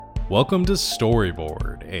Welcome to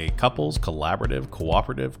Storyboard, a couples collaborative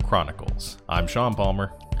cooperative chronicles. I'm Sean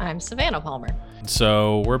Palmer. I'm Savannah Palmer.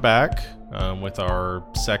 So we're back with our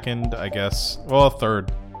second,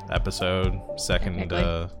 third episode, second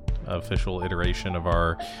official iteration of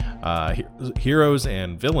our heroes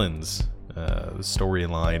and villains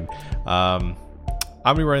storyline. I'm going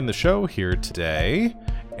to be running the show here today.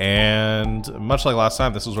 And much like last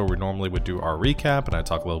time, this is where we normally would do our recap, and I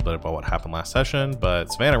talk a little bit about what happened last session,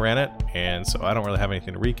 but Savannah ran it, and so I don't really have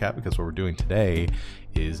anything to recap because what we're doing today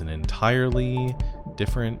is an entirely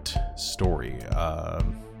different story.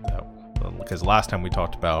 Because last time we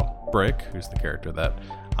talked about Brick, who's the character that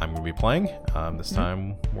I'm going to be playing. This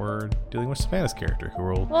time we're dealing with Savannah's character, who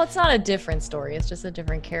will... Well, it's not a different story. It's just a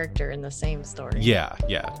different character in the same story. Yeah.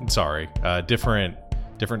 Sorry. Different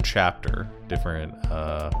chapter, different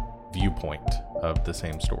viewpoint of the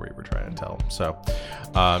same story we're trying to tell. So,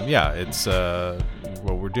 it's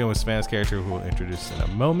what we're doing with Savannah's character, who we'll introduce in a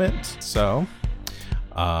moment. So,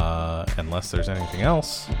 unless there's anything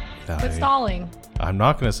else, Quit stalling. I'm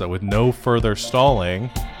not going to say. With no further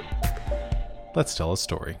stalling, let's tell a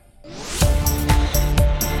story.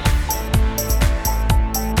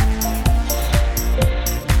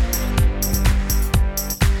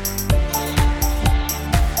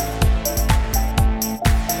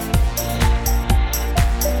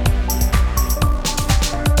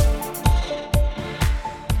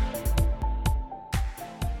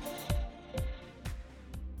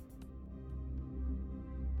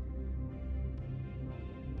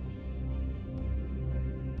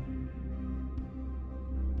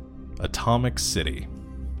 Atomic City.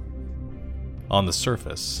 On the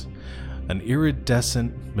surface, an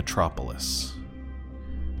iridescent metropolis.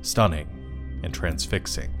 Stunning and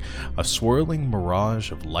transfixing, a swirling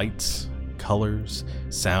mirage of lights, colors,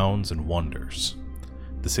 sounds, and wonders.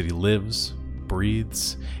 The city lives,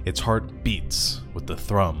 breathes, its heart beats with the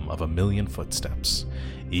thrum of a million footsteps,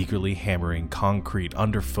 eagerly hammering concrete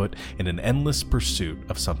underfoot in an endless pursuit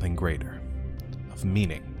of something greater, of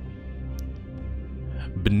meaning.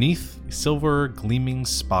 Beneath silver gleaming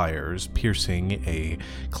spires piercing a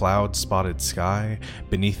cloud-spotted sky,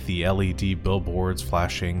 beneath the LED billboards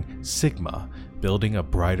flashing Sigma, building a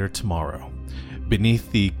brighter tomorrow,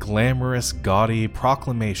 beneath the glamorous, gaudy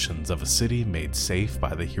proclamations of a city made safe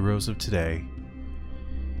by the heroes of today,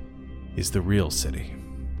 is the real city,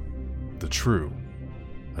 the true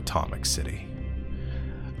Atomic City.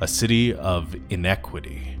 A city of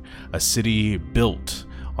inequity, a city built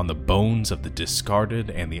on the bones of the discarded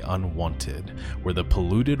and the unwanted, where the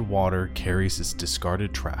polluted water carries its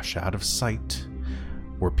discarded trash out of sight,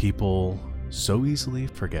 where people so easily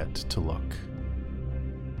forget to look.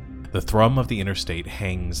 The thrum of the interstate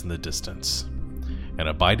hangs in the distance. An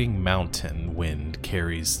abiding mountain wind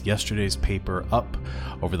carries yesterday's paper up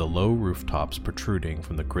over the low rooftops protruding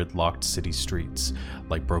from the gridlocked city streets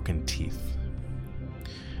like broken teeth.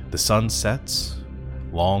 The sun sets,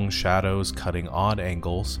 long shadows cutting odd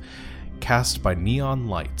angles, cast by neon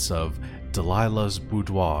lights of Delilah's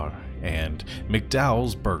Boudoir and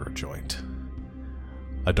McDowell's Burger Joint.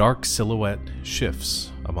 A dark silhouette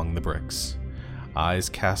shifts among the bricks, eyes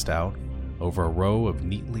cast out over a row of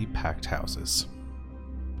neatly packed houses.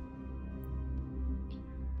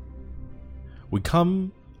 We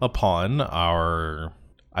come upon our,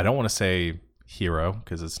 I don't want to say hero,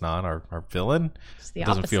 because it's not our villain. It's the It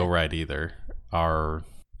doesn't opposite. feel right either. Our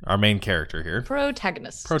main character here.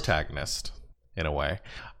 Protagonist, in a way.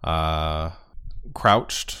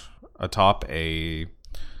 Crouched atop a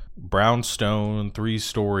brownstone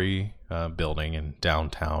 3-story building in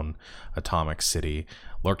downtown Atomic City,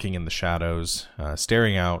 lurking in the shadows,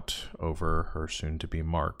 staring out over her soon-to-be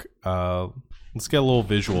Mark. Let's get a little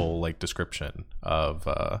visual description of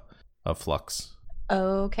Flux.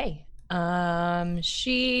 Okay.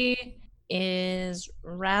 She is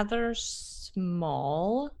rather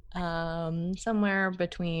small, somewhere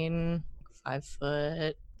between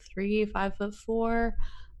 5'3", 5'4",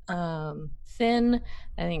 thin.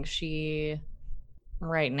 I think she,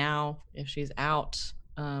 right now, if she's out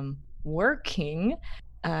working,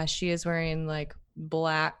 she is wearing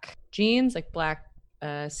black jeans, black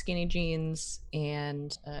skinny jeans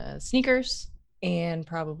and sneakers, and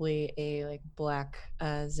probably a black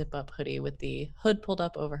zip-up hoodie with the hood pulled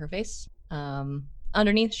up over her face.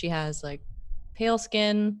 Underneath, she has pale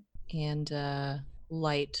skin and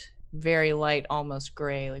light, very light, almost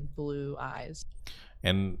gray, blue eyes.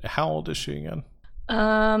 And how old is she again?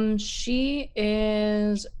 She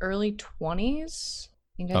is early 20s. I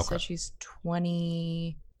think I said she's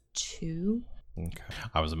 22. Okay.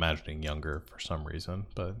 I was imagining younger for some reason,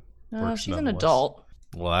 but No, she's an adult.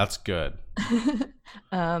 Well, that's good.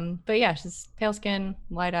 But yeah, she's pale skin,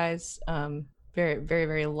 light eyes, very, very,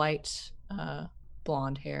 very light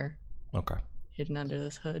blonde hair Okay. hidden under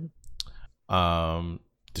this hood.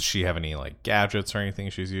 Does she have any like gadgets or anything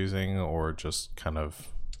she's using, or just kind of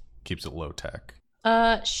keeps it low tech?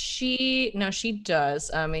 She does.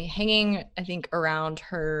 Hanging, I think, around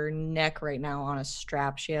her neck right now on a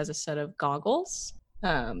strap, she has a set of goggles.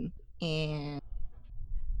 And I'm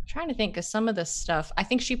trying to think of some of the stuff. I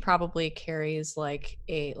think she probably carries like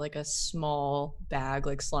a small bag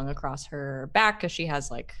like slung across her back because she has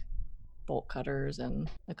like bolt cutters and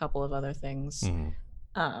a couple of other things.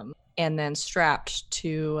 And then strapped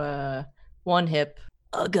to one hip,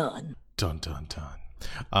 a gun. Dun dun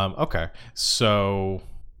dun. Okay, so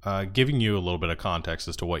giving you a little bit of context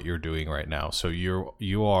as to what you're doing right now. So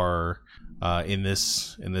you are in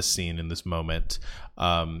this scene in this moment.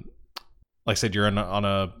 Like I said, you're on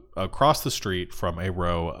a across the street from a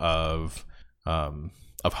row of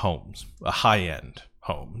homes, high end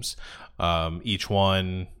homes. Each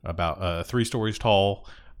one about 3 stories tall.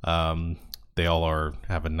 They all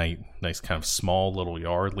have a nice kind of small little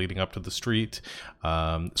yard leading up to the street.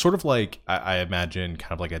 Sort of like I imagine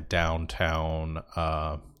kind of like a downtown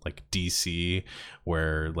like DC,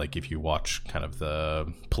 where like if you watch kind of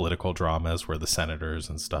the political dramas where the senators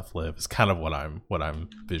and stuff live, is kind of what I'm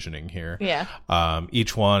visioning here. Yeah.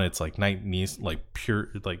 Each one, it's like nice, like pure,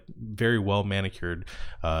 like very well manicured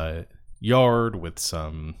yard with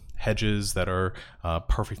some hedges that are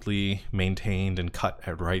perfectly maintained and cut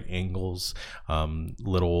at right angles,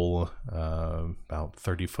 little about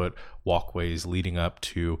 30-foot walkways leading up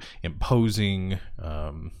to imposing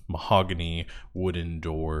mahogany wooden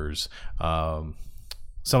doors. Some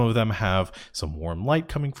of them have some warm light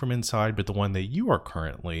coming from inside, but the one that you are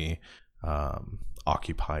currently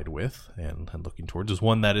occupied with and looking towards is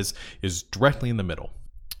one that is directly in the middle.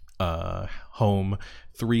 Home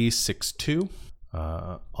 362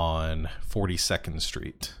 on 42nd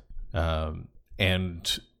Street.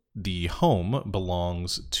 And the home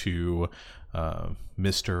belongs to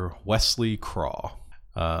Mr. Wesley Craw,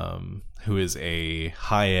 who is a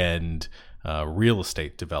high-end real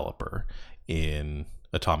estate developer in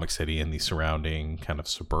Atomic City and the surrounding kind of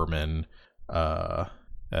suburban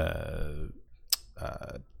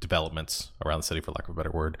developments around the city, for lack of a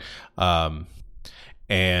better word.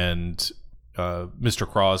 And Mr.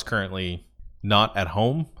 Craw is currently not at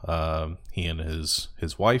home. He and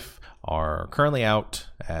his wife are currently out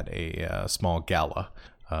at a small gala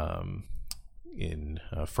in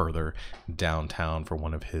further downtown for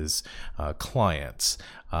one of his clients.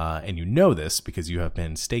 And you know this because you have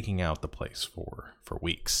been staking out the place for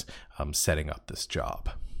weeks, setting up this job.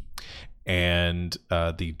 And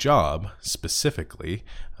the job specifically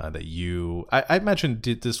that I imagine,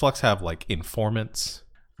 does Flux have like informants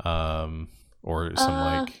or some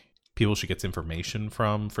like people she gets information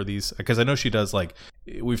from for these? Because I know she does, like,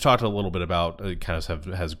 we've talked a little bit about kind of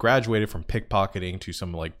has graduated from pickpocketing to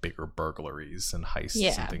some like bigger burglaries and heists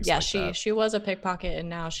and things like that. She was a pickpocket and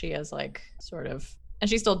now she is like sort of, and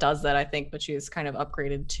she still does that, I think, but she's kind of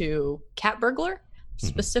upgraded to cat burglar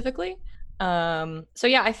specifically. So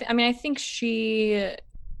yeah, I think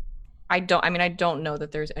I don't know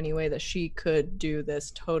that there's any way that she could do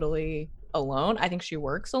this totally alone. I think she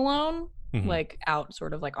works alone, like out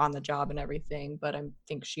sort of like on the job and everything, but I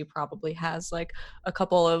think she probably has like a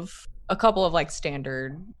couple of like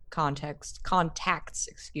standard contacts,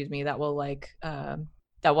 that will like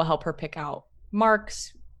that will help her pick out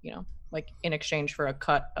marks, like in exchange for a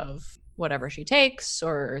cut of whatever she takes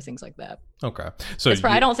or things like that. Okay. So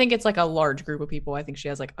I don't think it's like a large group of people. I think she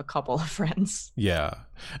has like a couple of friends. Yeah.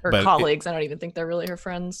 Or colleagues. I don't even think they're really her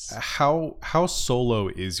friends. How solo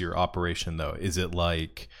is your operation though? Is it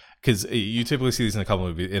like, because you typically see these in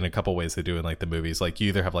a couple ways they do in like the movies. Like you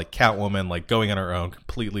either have like Catwoman like going on her own,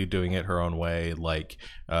 completely doing it her own way, like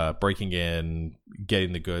breaking in,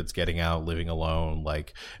 getting the goods, getting out, living alone.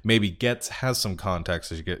 Like maybe has some contacts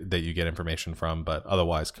that you get information from, but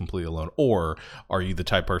otherwise completely alone. Or are you the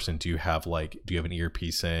type person? Do you have an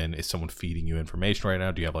earpiece in? Is someone feeding you information right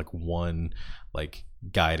now? Do you have like one like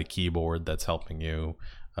guy at a keyboard that's helping you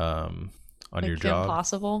on like your job?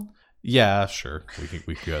 Impossible. Yeah, sure.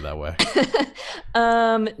 We could go that way.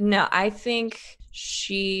 No, I think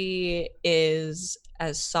she is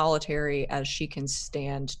as solitary as she can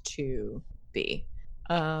stand to be.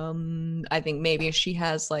 I think maybe she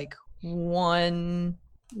has like one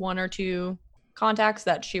or two contacts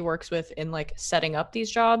that she works with in like setting up these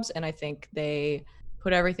jobs, and I think they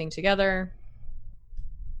put everything together.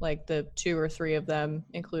 Like the 2 or 3 of them,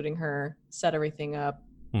 including her, set everything up.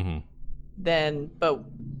 then, but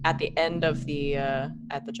at the end of the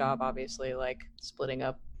at the job, obviously, like splitting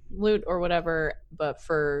up loot or whatever. But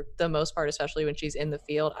for the most part, especially when she's in the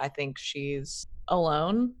field, I think she's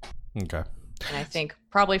alone. Okay. And I think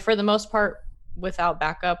probably for the most part without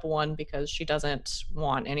backup, one, because she doesn't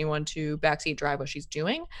want anyone to backseat drive what she's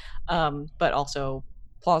doing, but also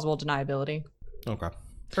plausible deniability. Okay.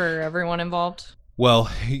 For everyone involved.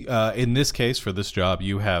 Well, in this case, for this job,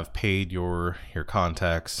 you have paid your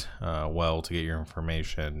contacts well to get your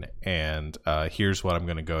information, and here's what I'm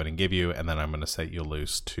going to go ahead and give you, and then I'm going to set you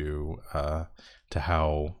loose to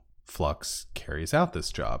how Flux carries out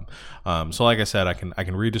this job. So like I said, I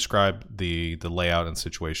can re-describe the layout and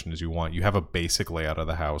situation as you want. You have a basic layout of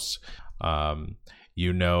the house.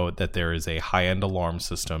 You know that there is a high-end alarm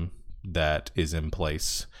system that is in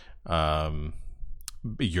place.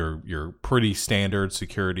 Your pretty standard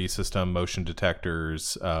security system, motion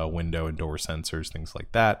detectors, window and door sensors, things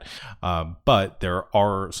like that. But there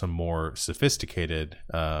are some more sophisticated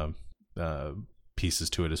pieces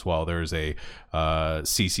to it as well. There's a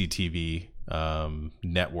CCTV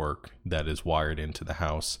network that is wired into the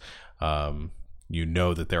house. You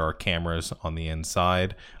know that there are cameras on the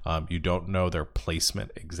inside. You don't know their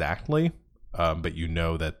placement exactly, but you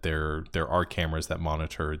know that there are cameras that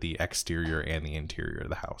monitor the exterior and the interior of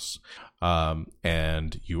the house.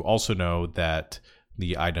 And you also know that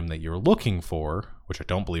the item that you're looking for, which I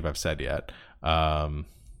don't believe I've said yet,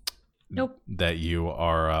 Nope. that you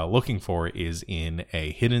are looking for is in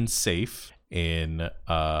a hidden safe in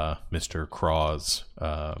Mr. Craw's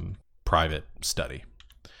private study.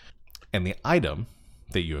 And the item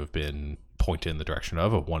that you have been pointed in the direction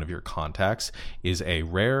of one of your contacts is a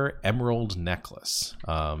rare emerald necklace,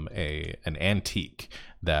 an antique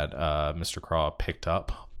that Mr. Craw picked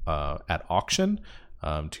up at auction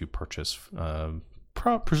to purchase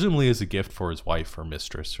presumably as a gift for his wife or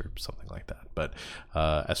mistress or something like that. But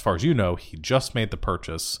as far as you know, he just made the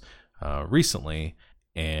purchase recently,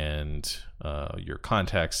 and your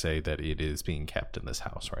contacts say that it is being kept in this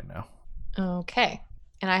house right now. Okay.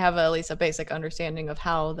 And I have at least a basic understanding of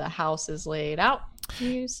how the house is laid out,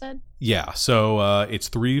 you said? Yeah, so it's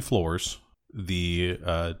 3 floors.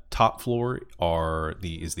 The top floor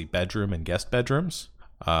is the bedroom and guest bedrooms.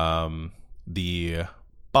 The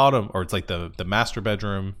bottom, or it's like the master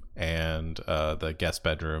bedroom and the guest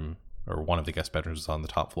bedroom, or one of the guest bedrooms is on the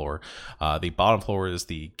top floor. The bottom floor is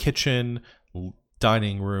the kitchen,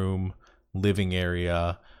 dining room, living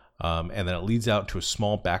area, and then it leads out to a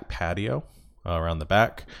small back patio around the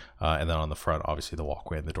back, and then on the front, obviously the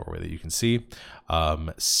walkway and the doorway that you can see.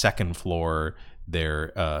 Second floor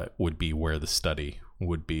there would be where the study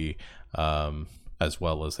would be, as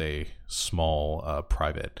well as a small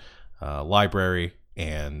private library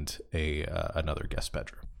and another guest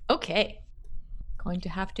bedroom. Okay. Going to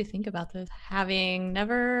have to think about this, having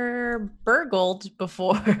never burgled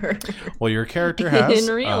before. Well, your character has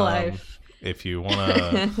in real life. If you want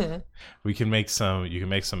to, you can make some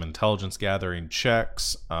intelligence gathering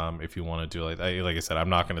checks. If you want to do like I said, I'm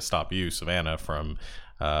not going to stop you, Savannah, from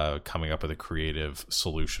coming up with a creative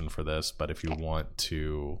solution for this. But if you want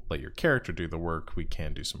to let your character do the work, we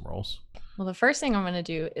can do some rolls. Well, the first thing I'm going to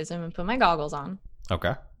do is I'm going to put my goggles on.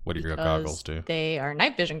 Okay. What do your goggles do? They are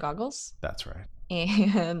night vision goggles. That's right.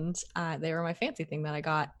 And they were my fancy thing that I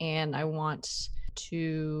got. And I want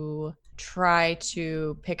to try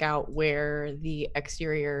to pick out where the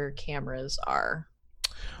exterior cameras are.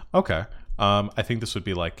 Okay. I think this would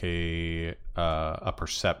be like a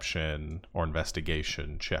perception or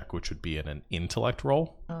investigation check, which would be in an intellect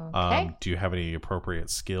roll. Okay. Do you have any appropriate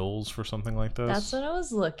skills for something like this? That's what I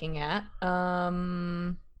was looking at.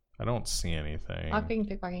 I don't see anything. Locking,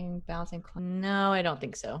 pickpocketing, balancing. No, I don't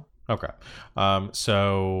think so. Okay.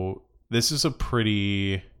 So this is a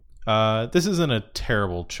pretty... this isn't a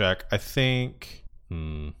terrible check. I think...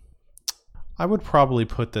 I would probably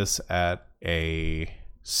put this at a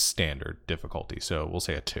standard difficulty. So we'll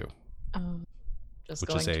say a 2. Just which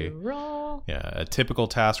going is to roll. Yeah, a typical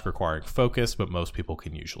task requiring focus, but most people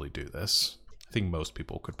can usually do this. I think most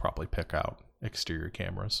people could probably pick out exterior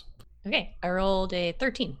cameras. Okay, I rolled a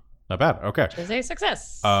 13. Not bad. Okay. Which is a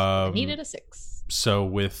success. I needed a 6. So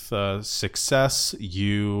with success,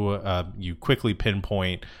 you quickly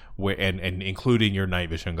pinpoint and including your night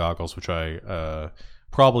vision goggles, which I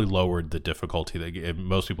probably lowered the difficulty. That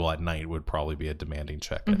most people at night would probably be a demanding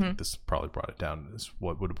check. I think this probably brought it down. This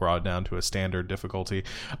what would have brought it down to a standard difficulty.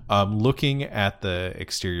 Looking at the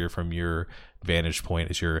exterior from your vantage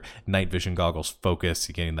point as your night vision goggles focus.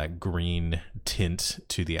 You're getting that green tint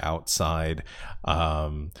to the outside.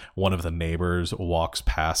 One of the neighbors walks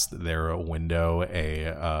past their window,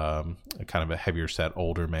 a kind of a heavier set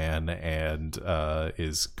older man, and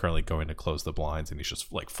is currently going to close the blinds, and he's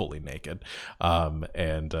just like fully naked.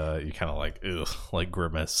 And you kind of like, ugh, like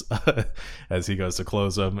grimace as he goes to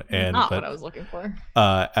close them. And not what I was looking for.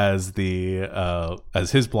 As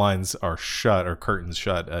his blinds are shut, or curtains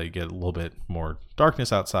shut, you get a little bit more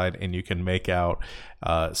darkness outside, and you can make out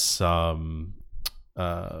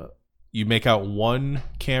you make out one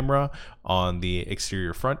camera on the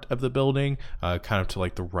exterior front of the building, kind of to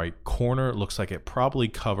like the right corner. It looks like it probably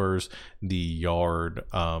covers the yard.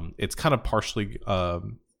 It's kind of partially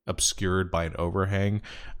obscured by an overhang,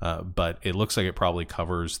 but it looks like it probably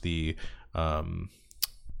covers the yard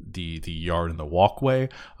and the walkway,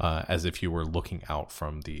 as if you were looking out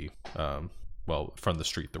from the from the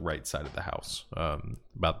street, the right side of the house,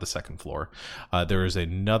 about the second floor. There is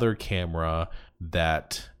another camera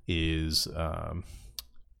that is a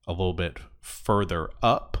little bit further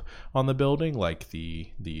up on the building, like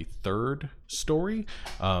the third story,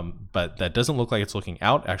 but that doesn't look like it's looking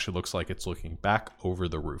out. Actually looks like it's looking back over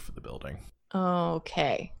the roof of the building.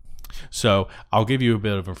 Okay. So I'll give you a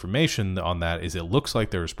bit of information on that. Is it looks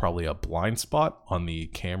like there's probably a blind spot on the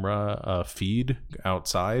camera feed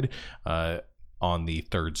outside on the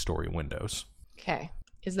third story windows. Okay.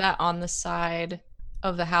 Is that on the side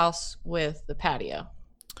of the house with the patio?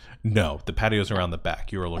 No, the patio's around the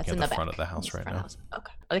back. You are looking at the front back. of the house right now.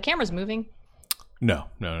 Okay. Are the cameras moving? No.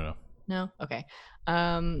 No? Okay.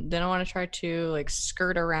 Then I want to try to like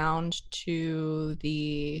skirt around to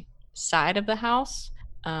the side of the house,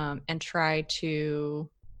 and try to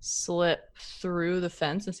slip through the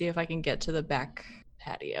fence and see if I can get to the back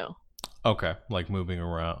patio. Okay, like moving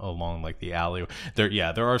around along like the alley.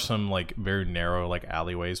 There are some like very narrow like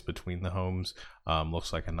alleyways between the homes.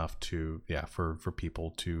 Looks like enough to for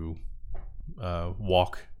people to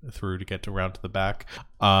walk through to get around to the back.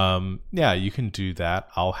 You can do that.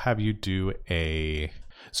 I'll have you do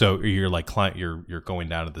so you're like you're going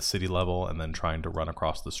down to the city level and then trying to run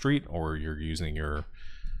across the street, or you're using your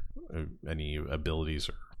any abilities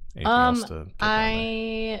or anything else to get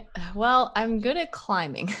down there? I'm good at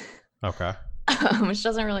climbing. Okay. Which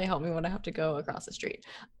doesn't really help me when I have to go across the street.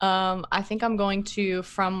 I think I'm going to,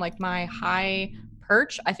 from like my high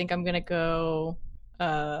perch, I think I'm gonna go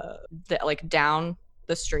down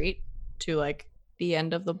the street to like the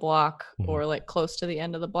end of the block, or like close to the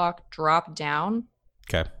end of the block, drop down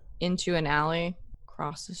into an alley,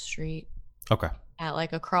 cross the street. Okay. At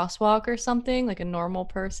like a crosswalk or something, like a normal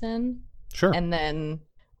person. Sure. And then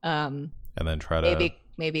try to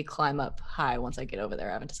maybe climb up high once I get over there.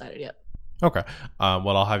 I haven't decided yet. Okay.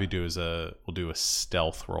 What I'll have you do is we'll do a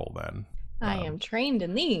stealth roll then. I am trained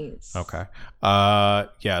in these. Okay.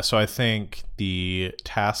 So I think the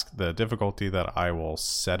difficulty that I will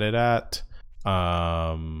set it at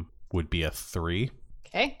would be a 3.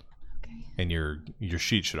 Okay. And your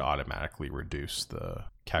sheet should automatically reduce the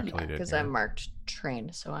calculated. Because I'm marked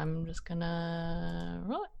trained, so I'm just gonna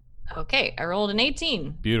roll it. Okay, I rolled an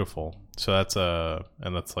 18. Beautiful. So that's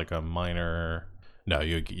like a minor. No,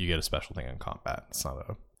 you get a special thing in combat. It's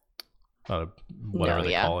not a whatever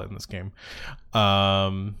they call it in this game.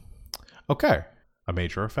 Okay, a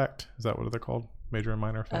major effect. Is that what they're called? Major and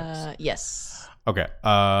minor effects. Yes. Okay.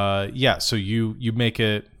 So you make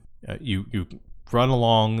it. You run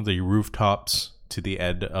along the rooftops to the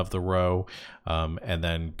end of the row, and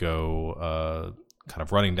then go kind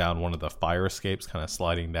of running down one of the fire escapes, kind of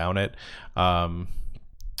sliding down it.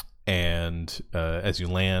 And as you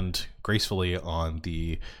land gracefully on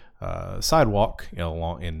the sidewalk,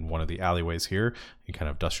 along in one of the alleyways here, you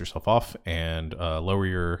kind of dust yourself off and lower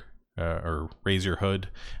your or raise your hood,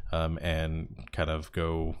 and kind of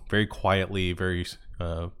go very quietly, very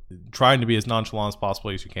trying to be as nonchalant as possible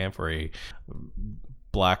as you can for a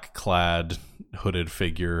black clad hooded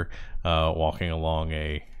figure walking along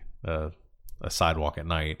a sidewalk at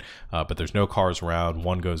night, but there's no cars around.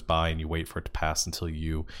 One goes by and you wait for it to pass until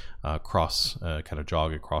you cross, kind of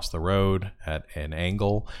jog across the road at an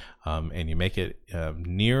angle, and you make it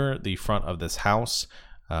near the front of this house,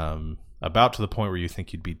 about to the point where you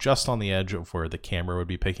think you'd be just on the edge of where the camera would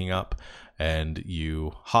be picking up, and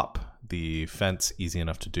you hop the fence, easy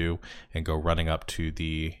enough to do, and go running up to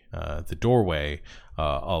the doorway,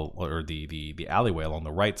 or the alleyway along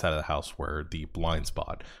the right side of the house where the blind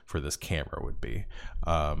spot for this camera would be.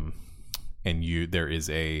 And there is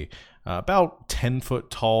a about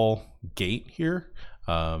 10-foot tall gate here,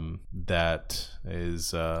 that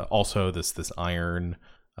is also this iron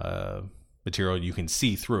material. You can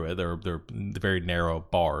see through it. They're very narrow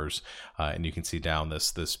bars, and you can see down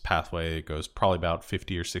this pathway. It goes probably about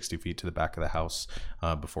 50 or 60 feet to the back of the house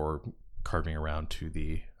before carving around to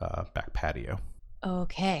the back patio.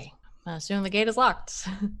 Okay. I assume the gate is locked.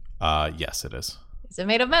 Yes, it is. Is it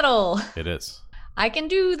made of metal? It is. I can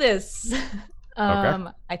do this. Okay.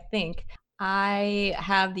 I think I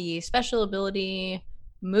have the special ability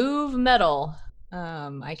move metal.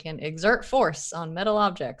 I can exert force on metal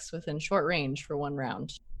objects within short range for 1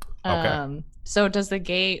 round. Okay. So does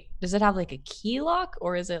it have like a key lock,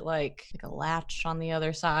 or is it like a latch on the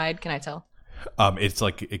other side? Can I tell? It's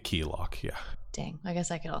like a key lock. Yeah. Dang. I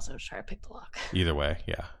guess I could also try to pick the lock. Either way.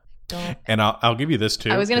 Yeah. Don't. And I'll give you this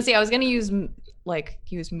too. I was gonna use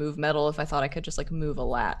move metal if I thought I could just like move a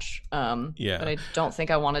latch. Yeah. But I don't think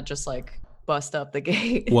I want to just like bust up the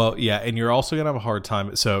gate. Well, yeah, and you're also gonna have a hard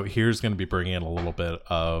time. So here's gonna be bringing in a little bit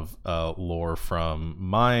of lore from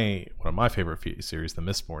one of my favorite series, the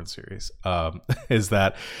Mistborn series. Is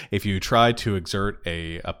that if you try to exert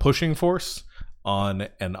a pushing force on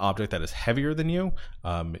an object that is heavier than you,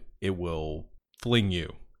 it will fling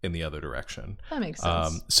you in the other direction. That makes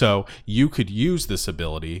sense. So you could use this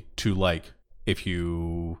ability to like, if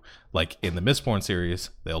you like in the Mistborn series,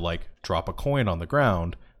 they'll like drop a coin on the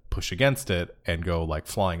ground, push against it, and go like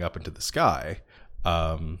flying up into the sky.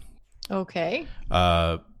 Okay.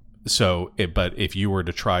 But if you were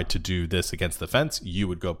to try to do this against the fence, you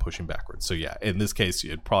would go pushing backwards. So yeah, in this case,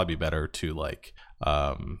 it'd probably be better to like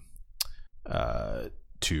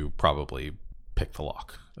to probably pick the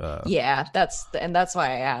lock. Yeah, that's why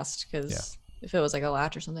I asked, because if it was like a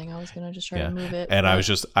latch or something, I was gonna just try to move it. And I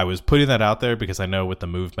was putting that out there because I know with the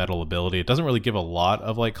move metal ability, it doesn't really give a lot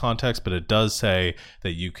of like context, but it does say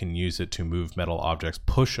that you can use it to move metal objects,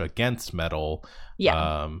 push against metal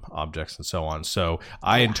objects, and so on. So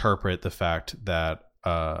I interpret the fact that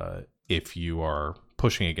if you are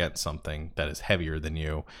pushing against something that is heavier than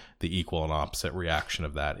you, the equal and opposite reaction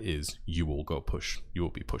of that is you will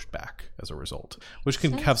be pushed back as a result, which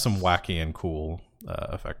can have some wacky and cool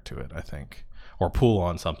effect to it, I think. Or pull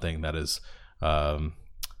on something that is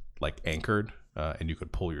like anchored, and you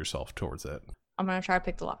could pull yourself towards it. I'm gonna try to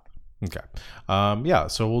pick the lock. Okay.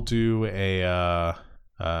 So we'll do a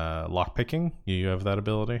lock picking. You have that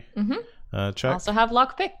ability. Check. I also have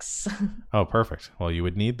lock picks. Oh, perfect. Well, you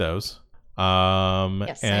would need those.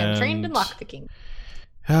 Yes, I am trained in lock picking.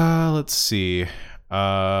 Let's see.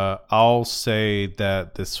 I'll say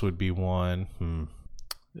that this would be one.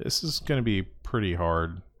 This is going to be pretty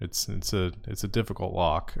hard. It's a difficult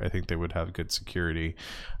lock. I think they would have good security.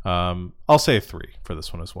 I'll say 3 for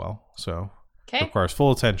this one as well. So it requires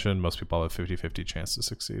full attention. Most people have a 50-50 chance to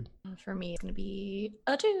succeed. For me, it's going to be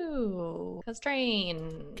a 2 because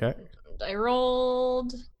train. Okay. I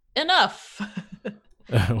rolled enough.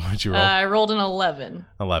 What'd you roll? I rolled an 11.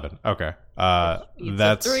 11. Okay.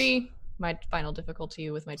 That's 3. My final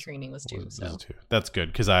difficulty with my training was 2. So 2. That's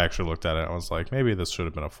good, because I actually looked at it and I was like, maybe this should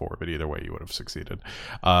have been a 4, but either way, you would have succeeded.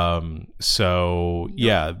 So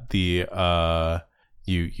yeah, the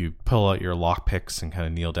you pull out your lock picks and kind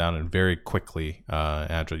of kneel down, and very quickly,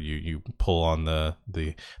 Andrew, you pull on the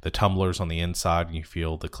tumblers on the inside, and you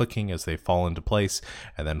feel the clicking as they fall into place,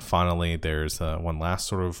 and then finally there's one last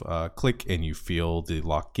sort of click, and you feel the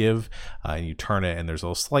lock give, and you turn it, and there's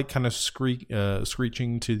a slight kind of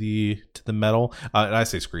screeching to the metal. And I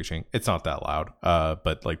say screeching, it's not that loud,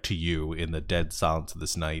 but like to you in the dead silence of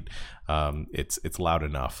this night, it's loud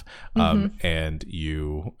enough, and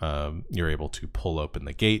you're able to pull open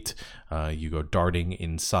the gate. You go darting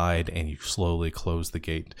inside, and you slowly close the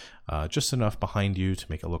gate just enough behind you to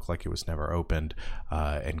make it look like it was never opened,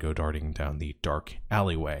 and go darting down the dark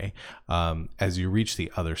alleyway. As you reach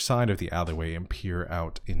the other side of the alleyway and peer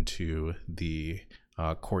out into the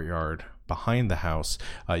courtyard behind the house,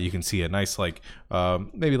 you can see a nice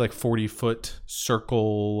maybe 40-foot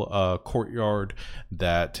circle courtyard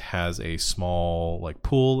that has a small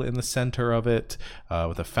pool in the center of it,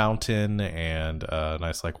 with a fountain and a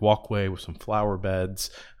nice walkway with some flower beds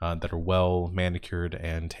that are well manicured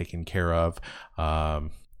and taken care of,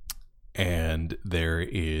 and there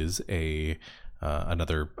is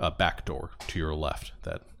another back door to your left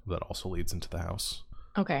that also leads into the house.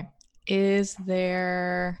 Okay. Is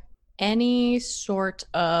there any sort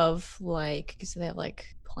of because they have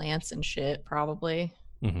plants and shit, probably.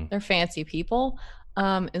 They're fancy people.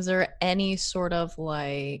 Is there any sort of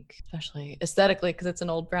especially aesthetically, because it's an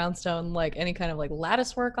old brownstone, any kind of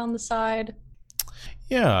lattice work on the side?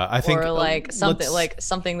 Yeah, I think, or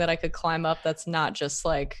something that I could climb up that's not just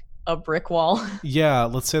a brick wall. Yeah,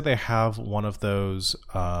 let's say they have one of those.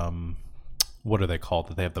 What are they called?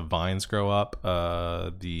 That they have the vines grow up.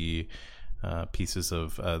 pieces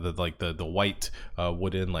of the white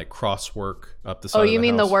wooden like crosswork up the side. Oh, of you the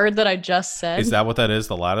mean house. the word that I just said? Is that what that is?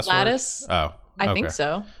 The lattice work? Lattice? Oh, I think okay.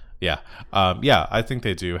 so. Yeah. Yeah, I think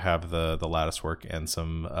they do have the lattice work and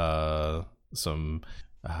some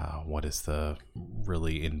what is the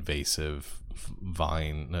really invasive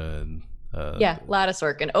vine? Yeah, lattice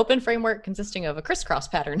work, an open framework consisting of a crisscross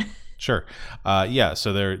pattern. Sure. Yeah.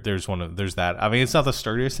 So there's that. I mean, it's not the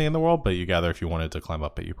sturdiest thing in the world, but you gather if you wanted to climb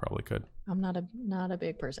up it, you probably could. I'm not a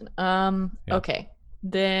big person. Yeah. Okay.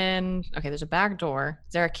 Then there's a back door.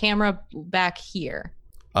 Is there a camera back here?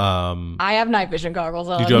 I have night vision goggles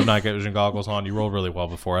on. You do have night vision goggles on. You rolled really well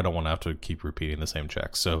before. I don't want to have to keep repeating the same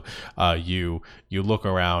checks. So you look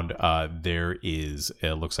around. There is,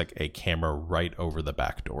 it looks like a camera right over the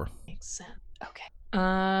back door. Makes sense. Okay.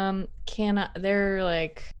 Are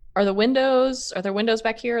there windows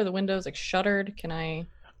back here? Are the windows like shuttered? Can I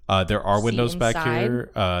there are windows inside? back here.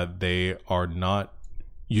 They are not.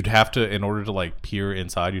 You'd have to, in order to like peer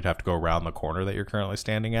inside, you'd have to go around the corner that you're currently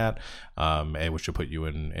standing at, which will put you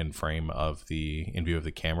in frame of in view of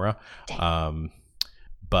the camera.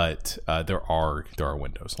 But there are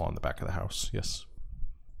windows along the back of the house. Yes.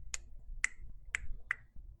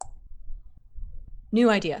 New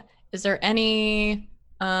idea. Is there any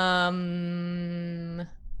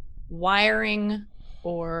wiring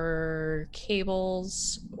or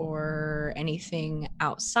cables or anything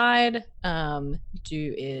outside?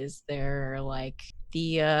 Is there like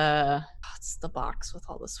the what's the box with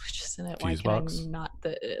all the switches in it? Fuse Why can box? I not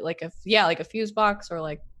like a fuse box or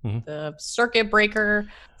like the circuit breaker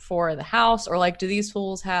for the house? Or like do these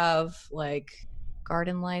fools have like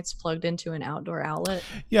garden lights plugged into an outdoor outlet?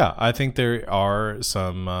 Yeah, I think there are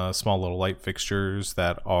some small little light fixtures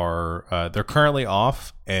that are they're currently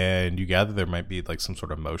off, and you gather there might be like some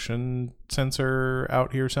sort of motion sensor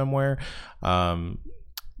out here somewhere,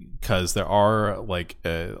 because there are like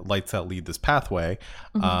lights that lead this pathway,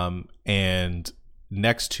 and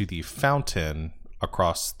next to the fountain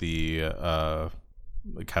across the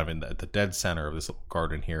kind of in the dead center of this little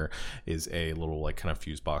garden here is a little like kind of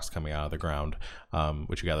fuse box coming out of the ground,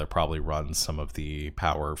 which you gather probably runs some of the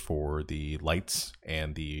power for the lights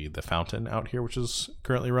and the fountain out here, which is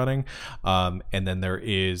currently running. And then there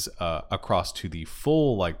is across to the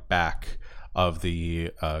full like back of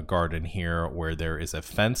the garden here, where there is a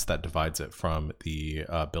fence that divides it from the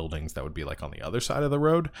buildings that would be like on the other side of the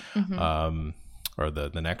road. Or the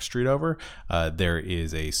next street over, there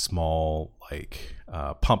is a small like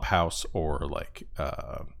pump house or like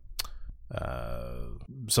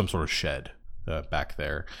some sort of shed back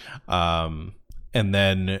there. And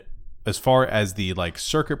then as far as the like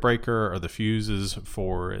circuit breaker or the fuses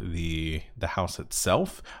for the house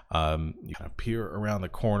itself, you kind of peer around the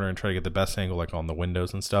corner and try to get the best angle like on the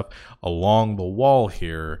windows and stuff. Along the wall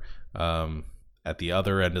here, at the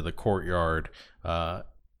other end of the courtyard,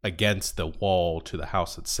 against the wall to the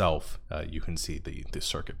house itself, you can see the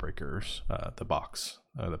circuit breakers, the box,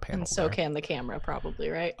 the panel. And so can the camera, probably,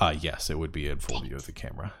 right? Yes, it would be in full view of the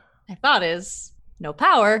camera. My thought is no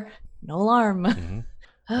power, no alarm. Mm-hmm.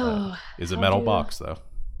 Is a metal box though.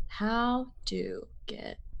 How to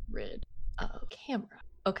get rid of camera?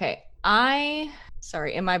 Okay,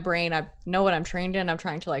 in my brain, I know what I'm trained in. I'm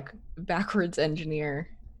trying to like backwards engineer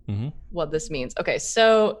what this means. Okay,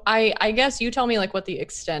 so I guess you tell me like what the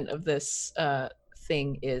extent of this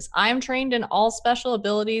thing is. I'm trained in all special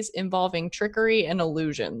abilities involving trickery and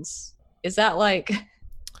illusions. Is that like,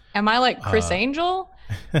 am I like Chris Angel,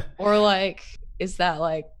 or like is that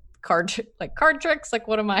like card tricks? Like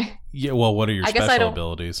what am I? Yeah, well, what are your special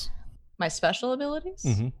abilities? My special abilities?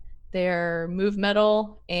 They're move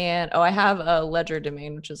metal, and I have a ledger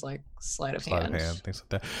domain, which is like sleight of hand, things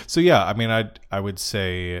like that. So yeah, I mean, I would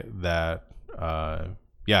say that I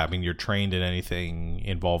mean, you're trained in anything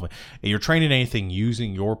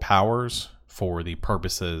using your powers for the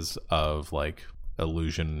purposes of like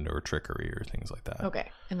illusion or trickery or things like that. Okay,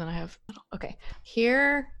 and then I have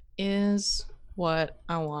here is what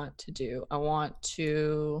I want to do. I want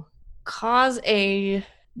to cause a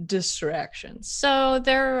distraction. So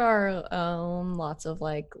there are lots of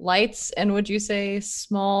like lights and would you say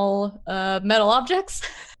small metal objects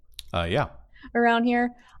around here.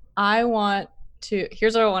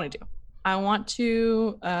 Here's what I want to do. I want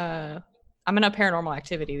to I'm gonna paranormal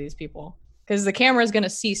activity these people because the camera is gonna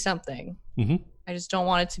see something. I just don't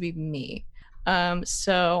want it to be me.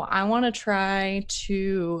 So I want to try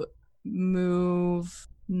to move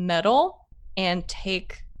metal and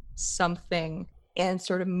take something and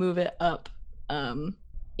sort of move it up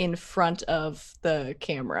in front of the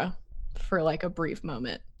camera for like a brief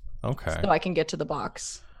moment. Okay. So I can get to the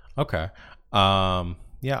box. Okay.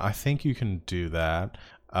 Yeah, I think you can do that.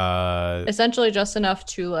 Essentially just enough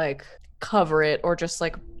to like cover it or just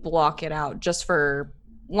like block it out just for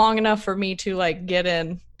long enough for me to like get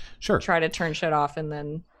in, Sure. try to turn shit off, and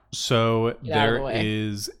then So get out of the there way.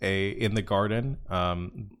 is in the garden,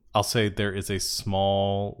 I'll say there is a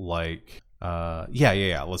small like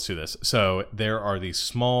let's do this. So there are these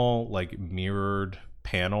small like mirrored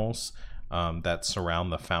panels that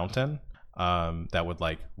surround the fountain, that would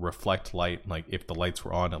like reflect light. Like if the lights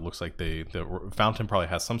were on, it looks like the fountain probably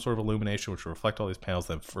has some sort of illumination which will reflect all these panels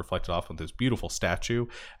that reflect it off with this beautiful statue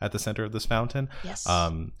at the center of this fountain. Yes.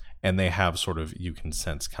 And they have sort of, you can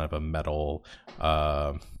sense kind of a metal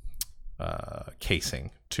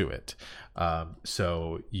casing to it.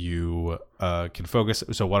 So you can focus.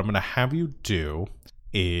 So what I'm going to have you do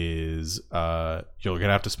is you're going to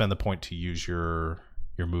have to spend the point to use your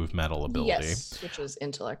move metal ability. Yes, which is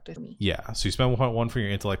intellect with me. Yeah. So you spend 1 for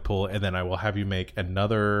your intellect pool, and then I will have you make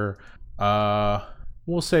another.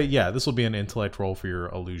 We'll say, this will be an intellect roll for your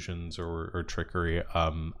illusions or trickery.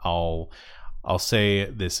 I'll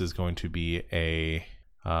say this is going to be a.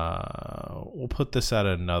 We'll put this at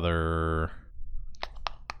another.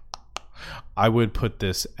 I would put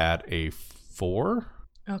this at a 4.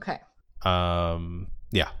 Okay.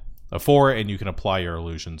 Yeah, a 4, and you can apply your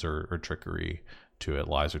illusions or trickery to it,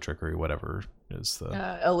 lies or trickery, whatever is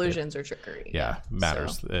the illusions or trickery.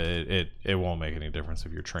 Matters. So. It won't make any difference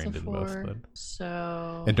if you're trained in both. But.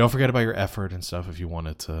 So. And don't forget about your effort and stuff if you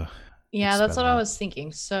wanted to. Yeah, that's what I was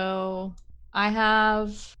thinking. So I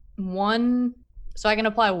have 1. So I can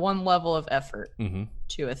apply 1 level of effort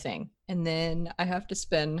to a thing, and then I have to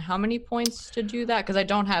spend how many points to do that? Because I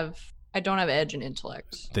don't have edge and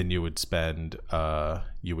intellect. Then you would spend 3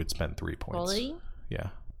 points. Really? Yeah.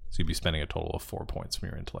 So you'd be spending a total of 4 points from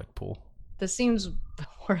your intellect pool. This seems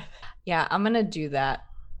worth. Yeah, I'm gonna do that.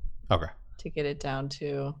 Okay. To get it down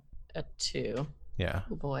to a 2. Yeah.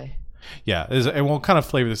 Oh boy. Yeah, and we'll kind of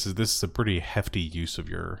flavor this is a pretty hefty use of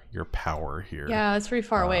your power here. Yeah, it's pretty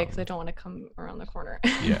far away because I don't want to come around the corner.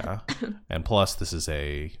 Yeah, and plus this is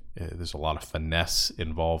there's a lot of finesse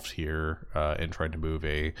involved here in trying to move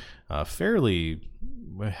a fairly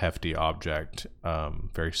hefty object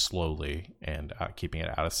very slowly and keeping it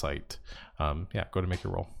out of sight. Go to make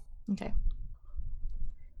your roll. Okay.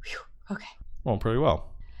 Whew. Okay. Rolling pretty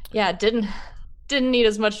well. Yeah, didn't need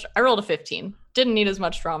as much. I rolled a 15. Didn't need as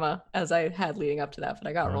much drama as I had leading up to that, but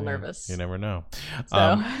I got real nervous. You never know.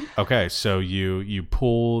 So. Okay, so you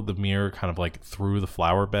pull the mirror kind of like through the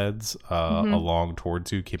flower beds along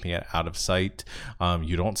towards you, keeping it out of sight.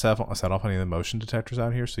 You don't set off any of the motion detectors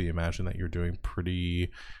out here, so you imagine that you're doing pretty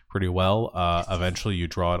well. Eventually you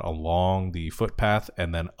draw it along the footpath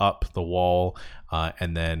and then up the wall,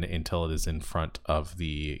 and then until it is in front of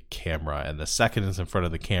the camera. And the second it's in front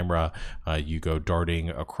of the camera, you go darting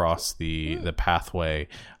across the pathway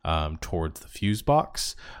towards the fuse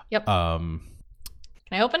box. Yep. Can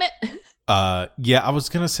I open it? I was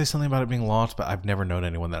gonna say something about it being locked, but I've never known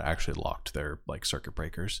anyone that actually locked their like circuit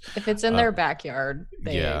breakers. If it's in their backyard,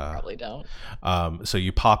 they probably don't. So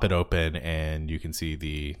you pop it open and you can see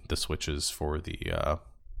the switches for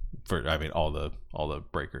all the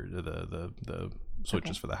breakers, the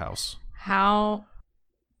switches for the house. How?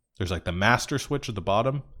 There's like the master switch at the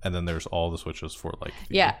bottom, and then there's all the switches for like.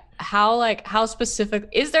 How specific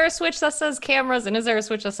is there a switch that says cameras, and is there a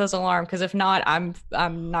switch that says alarm? Because if not, I'm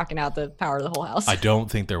knocking out the power of the whole house. I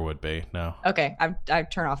don't think there would be. No. Okay, I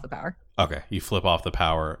turn off the power. Okay, you flip off the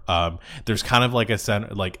power. There's kind of like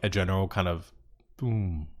a general kind of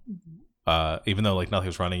boom. Even though like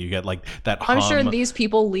nothing's running, you get like that hum. I'm sure these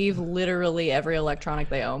people leave literally every electronic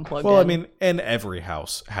they own plugged in. Well, I mean, and every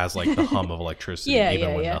house has like the hum of electricity,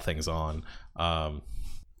 even when nothing's on.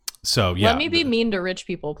 So yeah. Let me be mean to rich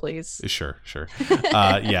people, please. Sure.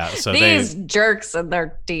 Yeah. So these jerks and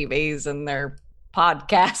their TVs and their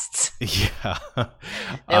podcasts. Yeah.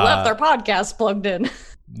 They left their podcast plugged in.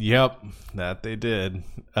 Yep, that they did.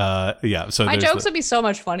 Yeah. So my jokes would be so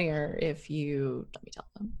much funnier if you let me tell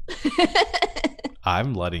them.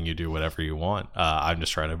 I'm letting you do whatever you want. I'm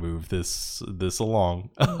just trying to move this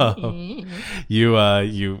along.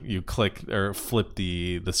 You click or flip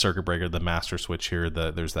the circuit breaker, the master switch here.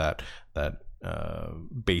 There's that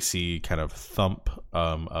bassy kind of thump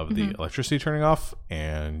of the electricity turning off,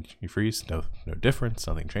 and you freeze. No difference.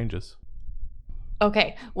 Nothing changes.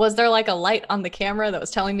 Okay. Was there like a light on the camera that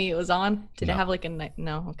was telling me it was on? Did No. it have like a night?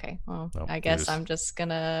 No. Okay. Well, Nope, I guess I'm just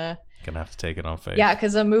gonna have to take it on faith. Yeah,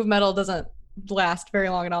 because a move metal doesn't last very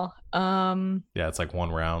long at all. Yeah, it's like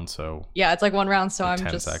 1 round, so yeah, it's like 1 round, so like I'm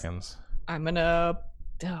 10 just seconds. I'm gonna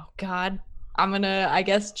I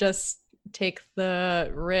guess just take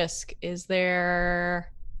the risk. Is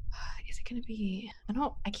there? Is it going to be?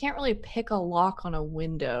 I can't really pick a lock on a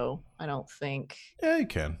window. I don't think. Yeah, you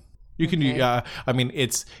can. You can. Okay. I mean,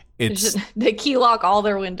 it's They key lock all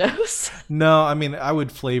their windows. no. I mean, I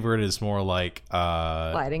would flavor it as more like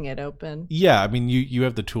Sliding it open. yeah. I mean, you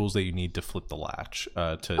have the tools that you need to flip the latch.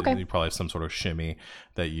 Okay. You probably have some sort of shimmy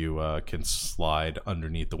that you can slide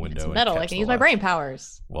underneath the window. It's metal. I can use my brain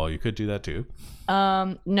powers. Well, you could do that too.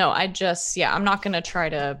 No, I'm not gonna try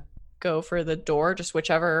to go for the door. Just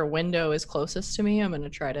whichever window is closest to me, I'm gonna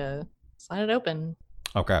try to slide it open.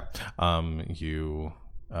 Okay.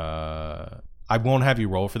 I won't have you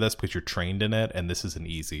roll for this because you're trained in it, and this is an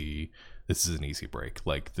easy break.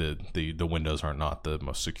 Like the windows are not the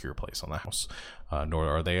most secure place on the house, nor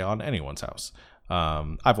are they on anyone's house.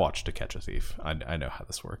 I've watched To Catch a Thief. I know how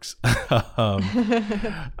this works.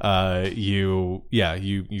 You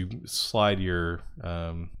slide your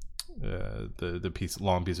the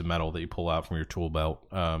long piece of metal that you pull out from your tool belt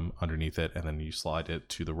underneath it, and then you slide it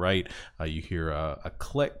to the right. You hear a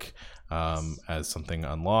click as something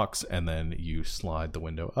unlocks, and then you slide the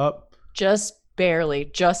window up. Just barely,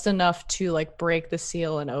 just enough to like break the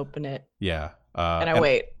seal and open it. Yeah. And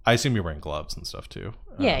wait. I assume you're wearing gloves and stuff too.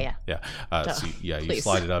 Yeah. So you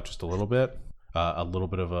slide it up just a little bit. A little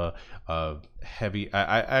bit of a heavy.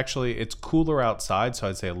 I actually, it's cooler outside, so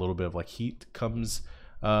I'd say a little bit of like heat comes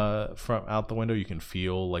from out the window. You can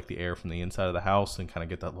feel like the air from the inside of the house and kind of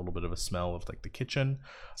get that little bit of a smell of like the kitchen.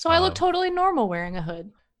 So I look totally normal wearing a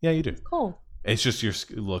hood. Yeah, you do. Cool. It's just your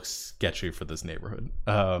looks sketchy for this neighborhood.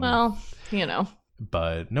 Well, you know.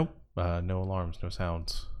 But nope, no alarms, no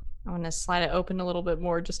sounds. I'm gonna slide it open a little bit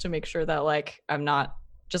more just to make sure that like I'm not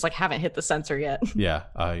just like haven't hit the sensor yet. Yeah,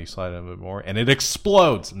 you slide it a bit more and it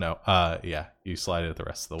explodes. No, you slide it the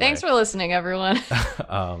rest of the way. Thanks for listening, everyone.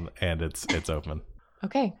 And it's open.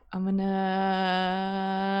 Okay, I'm gonna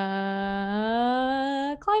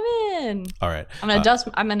climb in. All right.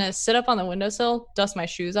 I'm gonna sit up on the windowsill, dust my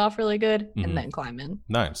shoes off really good, and then climb in.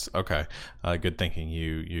 Nice. Okay. Good thinking.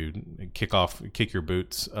 You kick your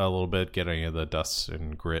boots a little bit, get any of the dust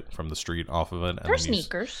and grit from the street off of it. They're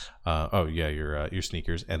sneakers. Your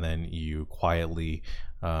sneakers, and then you quietly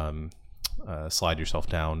slide yourself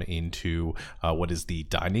down into what is the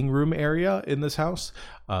dining room area in this house.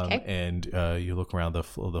 Okay. And you look around, the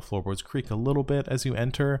floorboards creak a little bit as you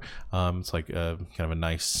enter. It's like kind of a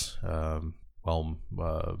nice well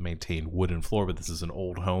maintained wooden floor, but this is an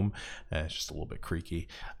old home. It's just a little bit creaky.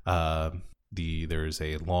 There's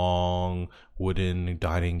a long wooden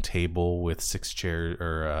dining table with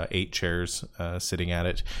 8 chairs sitting at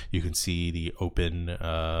it. You can see the open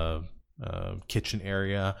kitchen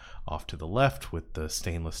area off to the left with the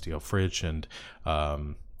stainless steel fridge and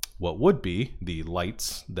what would be the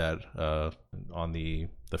lights that on the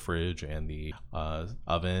fridge and the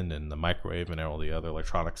oven and the microwave and all the other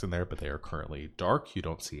electronics in there, but they are currently dark. You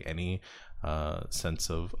don't see any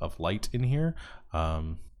sense of light in here.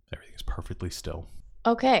 Everything is perfectly still.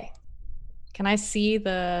 Okay. Can I see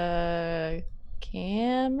the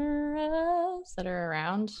cameras that are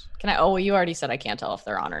around? Can I? Oh, you already said I can't tell if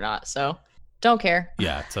they're on or not, so don't care.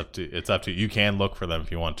 Yeah, it's up to you. You can look for them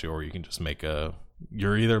if you want to, or you can just make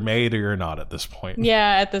you're either made or you're not at this point.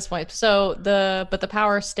 Yeah, at this point. So the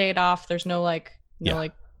power stayed off. There's no like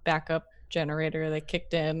backup generator that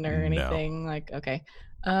kicked in or anything. No. Like, okay.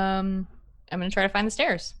 I'm gonna try to find the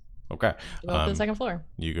stairs. Okay. Go up to the second floor.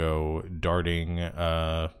 You go darting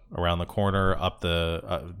around the corner up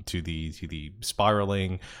to the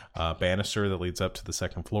spiraling banister that leads up to the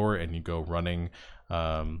second floor, and you go running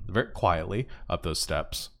very quietly up those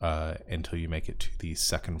steps until you make it to the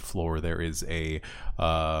second floor. There is a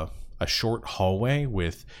short hallway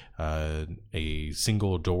with a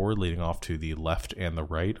single door leading off to the left and the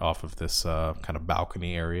right off of this kind of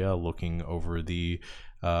balcony area, looking over the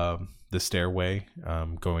stairway,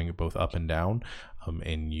 going both up and down,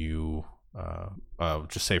 and you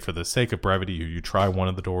just say for the sake of brevity, you try one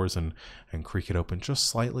of the doors and creak it open just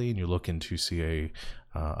slightly, and you look in to see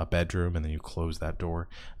a bedroom, and then you close that door,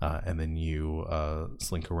 and then you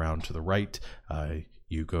slink around to the right.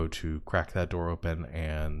 You go to crack that door open,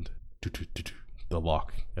 and the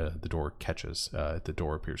door catches. The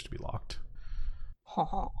door appears to be locked.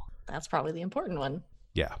 Oh, that's probably the important one.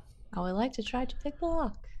 Yeah. I would like to try to pick the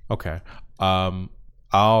lock. Okay.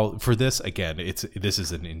 For this again, this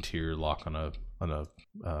is an interior lock on a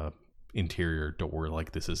interior door.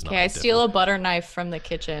 Like, this is not. Okay, I steal a butter knife from the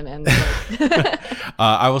kitchen and.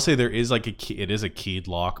 I will say there is like a key. It is a keyed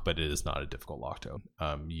lock, but it is not a difficult lock to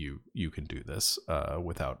open. You can do this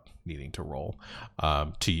without needing to roll.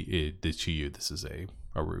 To you, this is a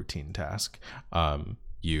routine task.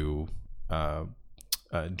 You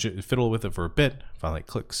fiddle with it for a bit. Finally, it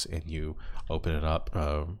clicks, and you open it up,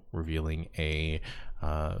 revealing a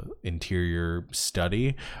interior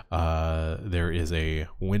study. There is a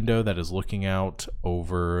window that is looking out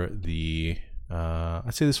over the.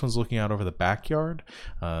 I'd say this one's looking out over the backyard.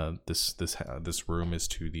 This room is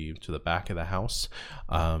to the back of the house.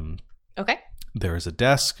 Okay. There is a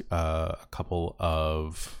desk, a couple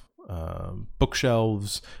of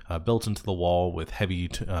bookshelves built into the wall with heavy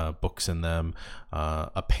books in them,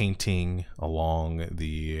 a painting along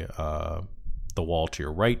the wall to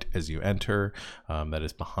your right as you enter, that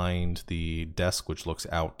is behind the desk, which looks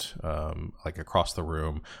out like across the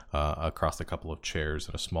room, across a couple of chairs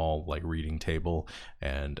and a small like reading table,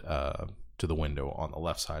 and to the window on the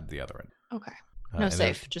left side, the other end. Okay. No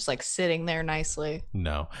safe, just like sitting there nicely.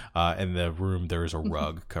 No. In the room, there is a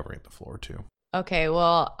rug covering the floor too. Okay,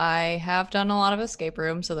 well, I have done a lot of escape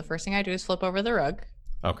rooms, so the first thing I do is flip over the rug.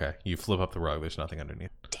 Okay, you flip up the rug. There's nothing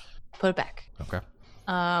underneath. Put it back. Okay.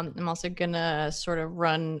 I'm also gonna sort of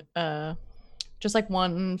run just like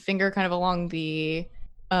one finger kind of along the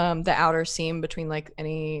outer seam between like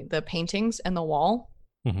the paintings and the wall,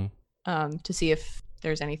 to see if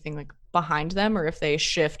there's anything like behind them or if they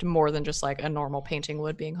shift more than just like a normal painting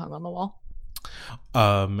would being hung on the wall.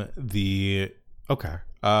 Okay.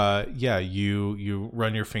 Yeah, you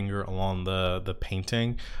run your finger along the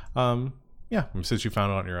painting. Yeah, since you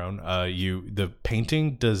found it on your own, the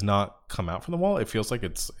painting does not come out from the wall. It feels like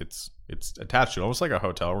it's attached to it, almost like a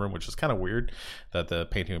hotel room, which is kind of weird that the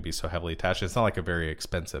painting would be so heavily attached. It's not like a very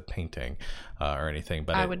expensive painting or anything,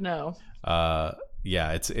 but I would know.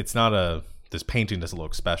 Yeah, it's not this painting doesn't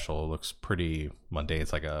look special. It looks pretty mundane.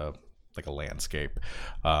 It's like a landscape,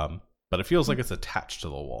 but it feels like it's attached to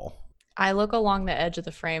the wall. I look along the edge of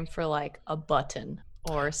the frame for like a button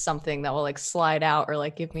or something that will like slide out or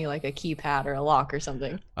like give me like a keypad or a lock or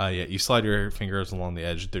something. Yeah, you slide your fingers along the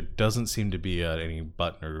edge. There doesn't seem to be any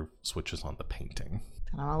button or switches on the painting.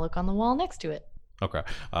 And I'll look on the wall next to it. Okay.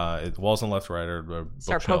 Walls on left, right, or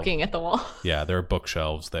start poking at the wall. Yeah, there are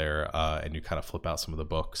bookshelves there, and you kind of flip out some of the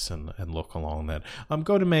books and look along that.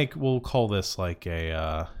 We'll call this like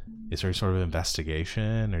a. Is there any sort of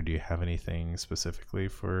investigation, or do you have anything specifically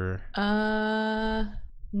for? Not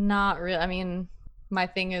really. I mean, my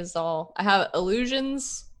thing is I have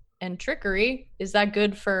illusions and trickery. Is that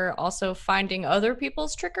good for also finding other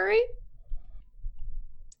people's trickery?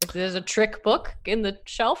 If there's a trick book in the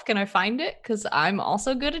shelf, can I find it? Because I'm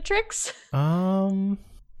also good at tricks. Sure.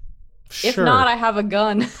 If not, I have a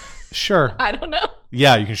gun. Sure. I don't know.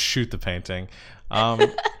 Yeah, you can shoot the painting.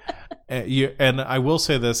 And I will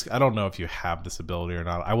say this. I don't know if you have this ability or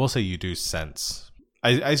not. I will say you do sense.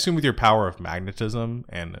 I assume with your power of magnetism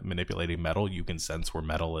and manipulating metal, you can sense where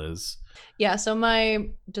metal is. Yeah, so my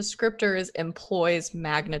descriptor is employs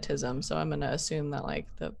magnetism. So I'm going to assume that like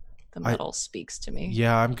the metal speaks to me.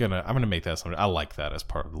 Yeah, I'm gonna make that something. I like that as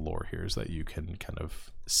part of the lore here, is that you can kind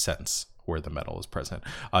of sense where the metal is present.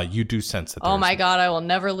 You do sense that. Oh my god, I will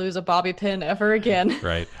never lose a bobby pin ever again.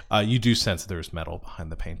 Right. You do sense that there's metal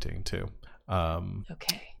behind the painting too.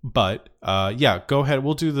 Okay. But yeah, go ahead.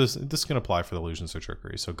 We'll do this. This can apply for the illusions or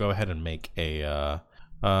trickery. So go ahead and make an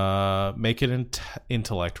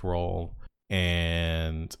intellect roll,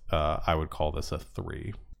 and I would call this a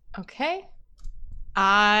 3. Okay.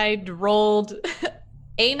 I rolled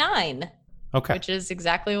a 9. Okay. Which is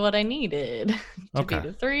exactly what I needed to be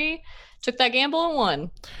the 3. Took that gamble and won.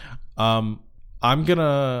 I'm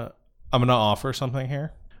gonna offer something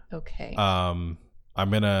here. Okay. I'm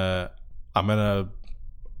gonna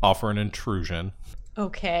offer an intrusion.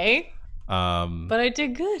 Okay. But I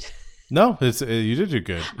did good. No, you did do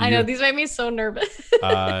good. I know, these make me so nervous.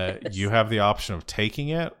 You have the option of taking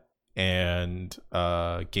it and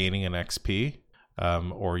gaining an XP.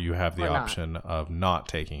 Or you have the option of not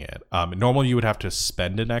taking it. Normally, you would have to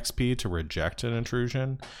spend an XP to reject an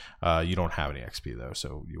intrusion. You don't have any XP though,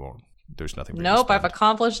 so you won't. There's nothing. Nope, I've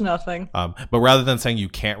accomplished nothing. But rather than saying you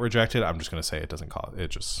can't reject it, I'm just going to say it doesn't cause it.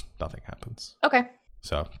 Just nothing happens. Okay.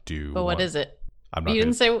 So what is it? I'm not. You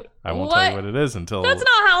didn't say. I won't tell you what it is until. That's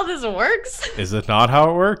not how this works. Is it not how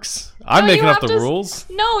it works? I'm making up the rules.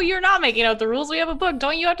 No, you're not making up the rules. We have a book.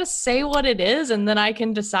 Don't you have to say what it is, and then I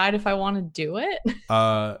can decide if I want to do it?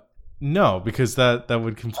 No, because that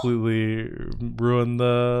would completely ruin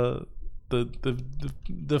the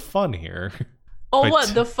fun here. Oh,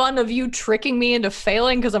 what? The fun of you tricking me into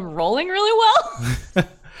failing because I'm rolling really well?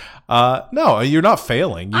 No, you're not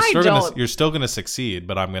failing. You're still gonna succeed,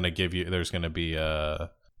 but I'm gonna give you. There's gonna be I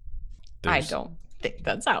don't think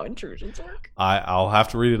that's how intrusions work. I'll have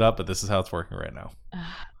to read it up, but this is how it's working right now.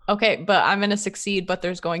 Okay, but I'm gonna succeed, but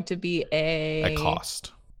there's going to be a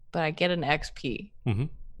cost. but I get an XP. Mm-hmm.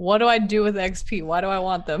 What do I do with XP? Why do I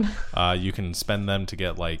want them? You can spend them to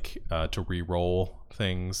get to re-roll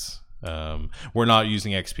things. We're not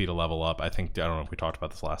using XP to level up. I don't know if we talked about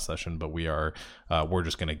this last session, but we're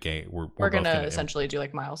just gonna gain. We're gonna essentially do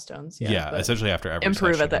like milestones. Yeah, essentially after every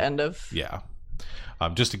improve session, at the end of. Yeah.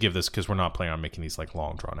 Just to give this, because we're not planning on making these like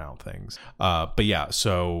long drawn out things. But yeah,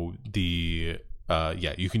 so you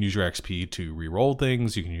can use your XP to re-roll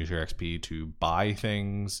things. You can use your XP to buy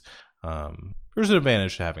things. There's an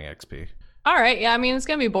advantage to having XP. All right. Yeah. I mean, it's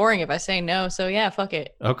going to be boring if I say no. So yeah, fuck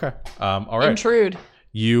it. Okay. All right. Intrude.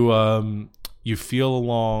 You feel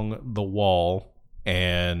along the wall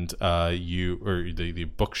and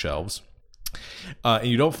the bookshelves, and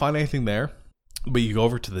you don't find anything there, but you go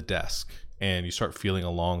over to the desk and you start feeling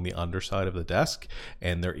along the underside of the desk,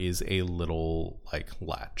 and there is a little like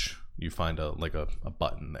latch. You find a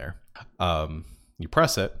button there. You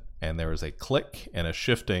press it, and there is a click and a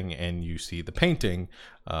shifting, and you see the painting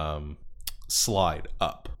slide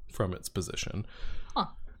up from its position. Huh.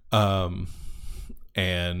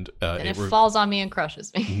 And it falls on me and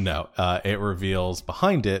crushes me. No, it reveals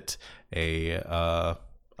behind it a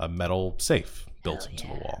metal safe built into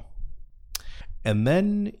the wall. And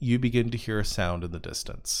then you begin to hear a sound in the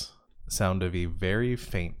distance, the sound of a very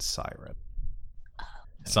faint siren.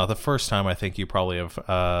 It's not the first time. I think you probably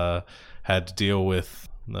have had to deal with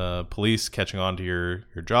the police catching on to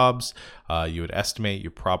your jobs. You would estimate you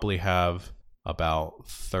probably have about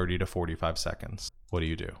 30 to 45 seconds. What do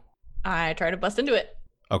you do? I try to bust into it.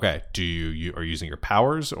 Okay. Do you are you using your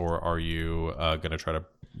powers, or are you going to try to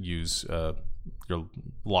use your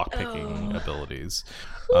lockpicking abilities?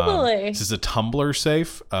 This is a tumbler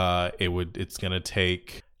safe. It's going to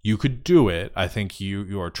take. You could do it. I think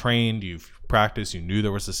you are trained. You've practiced. You knew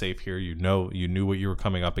there was a safe here. You knew what you were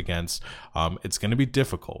coming up against. It's going to be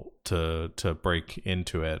difficult to break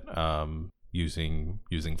into it using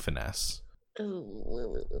finesse. And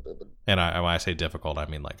when I say difficult, I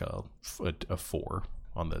mean like a 4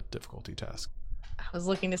 on the difficulty task. I was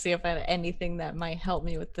looking to see if I had anything that might help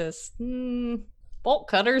me with this. Bolt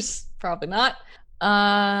cutters, probably not.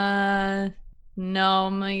 No,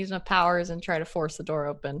 I'm gonna use my powers and try to force the door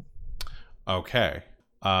open. Okay.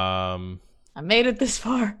 I made it this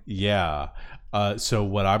far. Yeah. So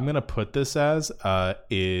what I'm going to put this as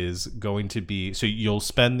is going to be, so you'll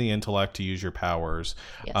spend the intellect to use your powers.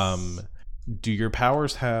 Yes. Do your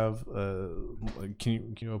powers have,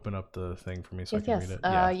 can you open up the thing for me so I can read it?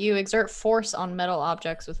 Yeah. You exert force on metal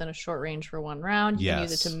objects within a short range for 1 round. You can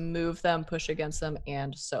use it to move them, push against them,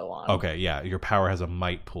 and so on. Okay, yeah. Your power has a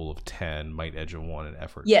might pool of 10, might edge of 1, and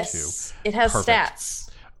effort 2. Yes, it has stats.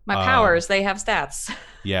 My powers, they have stats.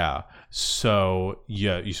 Yeah. So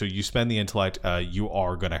you spend the intellect. You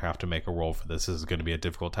are going to have to make a roll for this. This is going to be a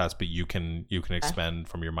difficult task, but you can expend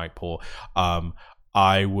from your might pool.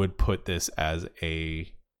 I would put this as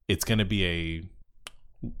it's going to be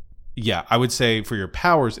I would say for your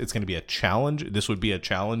powers, it's going to be a challenge. This would be a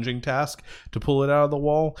challenging task to pull it out of the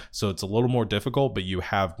wall. So it's a little more difficult, but you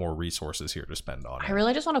have more resources here to spend on it. I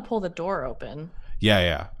really just want to pull the door open.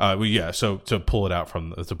 Yeah. So to pull it out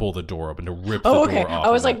to pull the door open, to rip the door off. I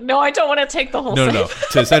was like, no, I don't want to take the whole safe. No.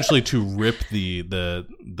 To essentially to rip the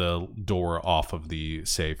door off of the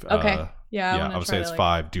safe. Okay. I would say it's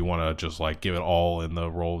 5. Do you want to just like give it all in the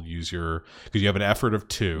roll? Because you have an effort of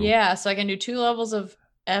 2. Yeah, so I can do 2 levels of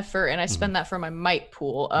effort, and I spend that from my might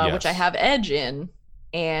pool, which I have edge in.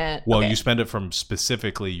 And you spend it from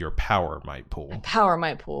specifically your power might pool. Power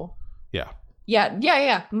might pool. Yeah.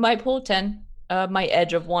 Might pool 10. My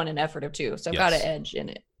edge of 1 and effort of 2. So I've got an edge in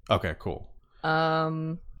it. Okay, cool.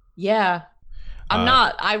 Yeah. I'm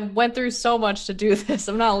not. I went through so much to do this.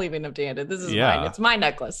 I'm not leaving empty-handed. This is mine. It's my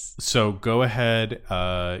necklace. So go ahead.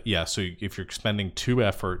 So if you're spending 2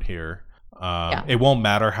 effort here, it won't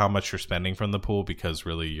matter how much you're spending from the pool, because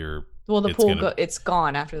really the pool it's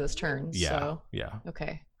gone after this turn. Yeah. So. Yeah.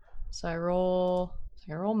 Okay. So I roll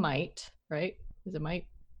might, right? Is it might?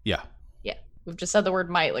 Yeah. Yeah. We've just said the word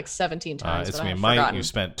might like 17 times. It's going to be might. Forgotten. You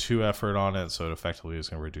spent 2 effort on it, so it effectively is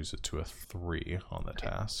going to reduce it to a 3 on the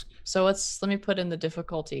task. So let me put in the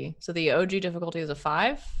difficulty. So the OG difficulty is a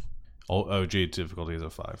 5. OG difficulty is a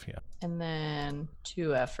 5, yeah. And then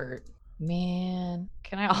 2 effort. Man,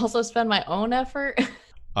 can I also spend my own effort? Yes.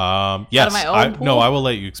 Out of my own pool? No, I will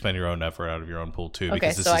let you expend your own effort out of your own pool too.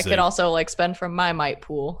 Okay, so I could also like spend from my might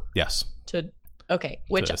pool. Yes.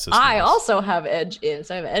 Which I also have edge in.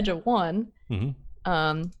 So I have edge of 1.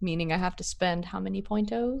 Mm-hmm. Meaning I have to spend how many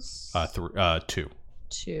pointos? 2.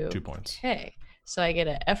 2 points. Okay, so I get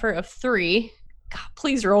an effort of 3. God,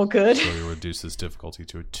 please roll good. So you reduce this difficulty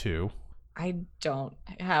to a 2. I don't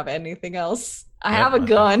have anything else. I Yep, have a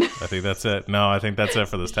gun. I think that's it. No, I think that's it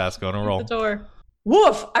for this task. Go on a The roll. door.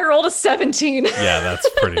 Woof! I rolled a 17. Yeah, that's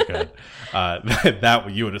pretty good.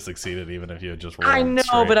 That you would have succeeded even if you had just rolled. I know,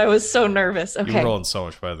 straight. but I was so nervous. You Okay. were rolling so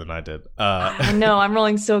much better than I did. I know, I'm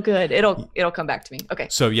rolling so good. It'll come back to me. Okay.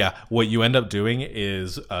 So yeah, what you end up doing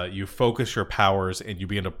is you focus your powers and you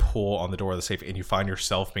begin to pull on the door of the safe, and you find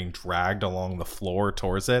yourself being dragged along the floor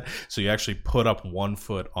towards it. So you actually put up one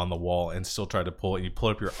foot on the wall and still try to pull, and you pull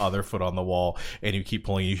up your other foot on the wall, and you keep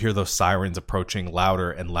pulling. You hear those sirens approaching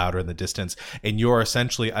louder and louder in the distance, and you're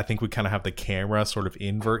essentially, I think we kind of have the camera sort of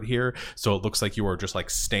invert here, so it looks like you are just like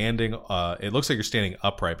standing. It looks like you're standing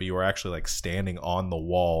upright, but you are actually like standing on the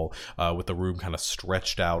wall with the room kind of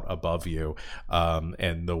stretched out above you,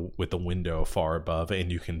 and with the window far above,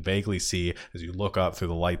 and you can vaguely see as you look up through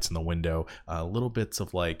the lights in the window little bits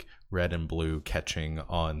of like red and blue catching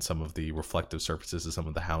on some of the reflective surfaces of some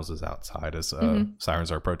of the houses outside as sirens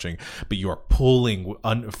are approaching. But you are pulling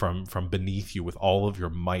from beneath you with all of your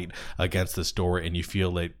might against this door, and you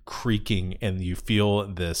feel it creaking, and you feel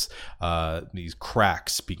this these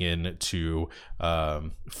cracks begin to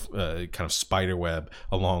kind of spiderweb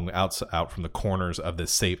along out from the corners of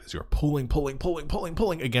this safe as you're pulling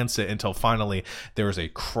against it, until finally there is a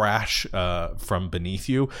crash from beneath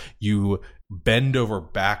you. You bend over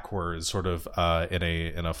backwards, sort of in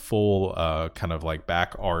a full kind of like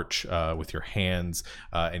back arch with your hands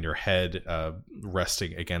and your head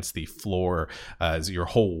resting against the floor as your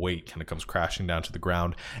whole weight kind of comes crashing down to the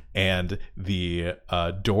ground, and the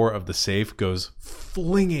door of the safe goes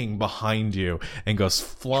flinging behind you and goes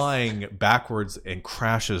flying backwards and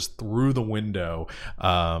crashes through the window,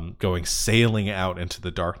 going sailing out into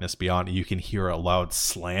the darkness beyond. You can hear a loud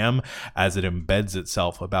slam as it embeds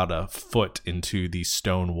itself about a foot into the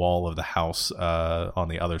stone wall of the house on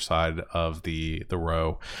the other side of the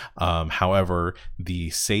row. However, the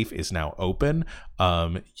safe is now open.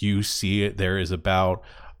 You see there is about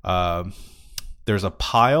there's a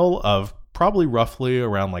pile of probably roughly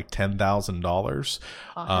around like $10,000.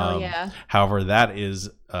 Oh, hell yeah. However, that is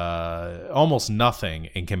almost nothing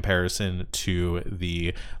in comparison to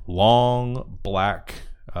the long black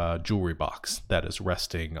jewelry box that is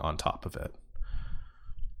resting on top of it.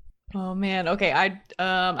 Oh man. Okay. I'm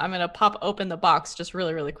gonna pop open the box just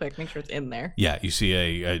really quick. Make sure it's in there. Yeah, you see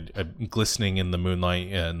a glistening in the moonlight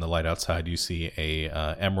and the light outside. You see a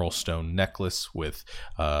emerald stone necklace with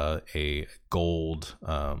a gold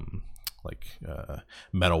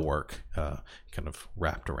metalwork kind of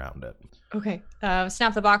wrapped around it. Okay.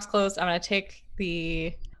 Snap the box closed. I'm gonna take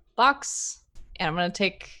the box and I'm gonna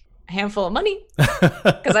take a handful of money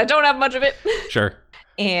because I don't have much of it. Sure.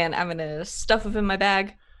 And I'm gonna stuff it in my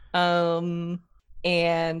bag. And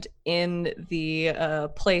in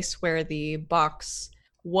the place where the box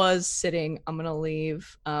was sitting, I'm gonna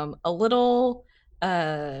leave just a little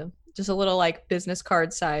like business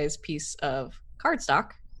card size piece of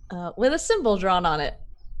cardstock with a symbol drawn on it.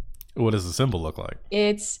 What does the symbol look like?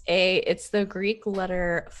 It's the Greek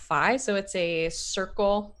letter phi, so it's a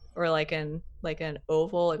circle or like an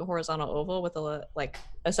oval, like a horizontal oval with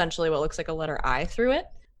essentially what looks like a letter I through it.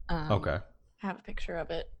 Okay. I have a picture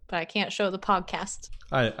of it, but I can't show the podcast.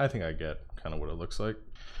 I think I get kind of what it looks like.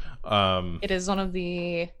 It is one of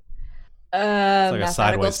the It's like mathematical a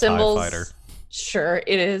sideways symbols. TIE fighter. Sure,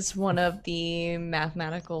 it is one of the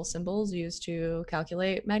mathematical symbols used to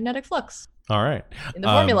calculate magnetic flux All right. in the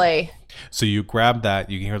formulae. So you grab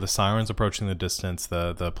that. You can hear the sirens approaching the distance.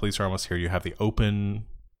 The police are almost here. You have the open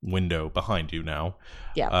window behind you now.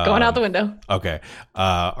 Yeah, going out the window. Okay.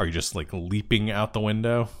 Are you just like leaping out the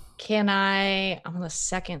window? I'm on the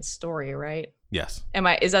second story, right? Yes.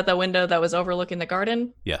 Is that the window that was overlooking the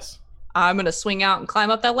garden? Yes. I'm going to swing out and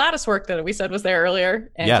climb up that lattice work that we said was there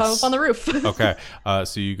earlier and climb up on the roof. Okay.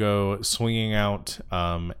 So you go swinging out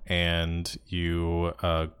and you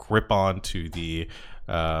grip onto the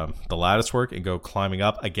lattice work and go climbing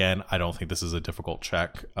up. Again, I don't think this is a difficult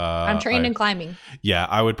check. I'm trained in climbing. Yeah,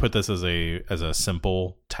 I would put this as a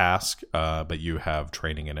simple task, but you have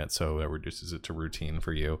training in it, so that reduces it to routine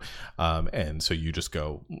for you. And so you just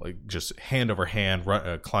go just hand over hand,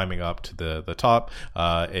 climbing up to the top.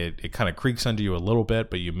 It kind of creaks under you a little bit,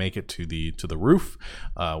 but you make it to the roof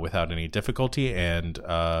without any difficulty. And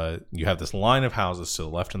you have this line of houses to the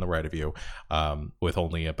left and the right of you, with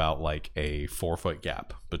only about like a 4-foot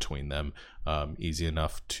gap between them. Easy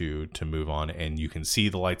enough to move on, and you can see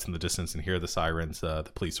the lights in the distance and hear the sirens. The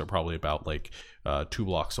police are probably about like 2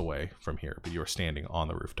 blocks away from here, but you are standing on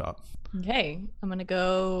the rooftop. Okay, I'm gonna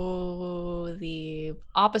go the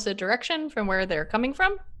opposite direction from where they're coming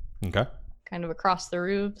from. Okay. Kind of across the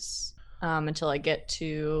roofs until I get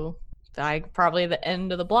to probably the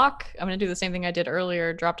end of the block. I'm gonna do the same thing I did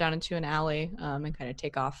earlier, drop down into an alley, and kind of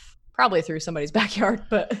take off, probably through somebody's backyard.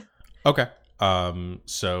 But Okay.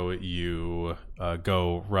 So you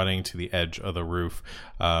go running to the edge of the roof.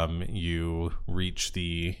 You reach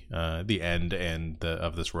the end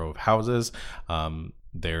of this row of houses.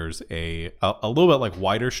 There's a little bit like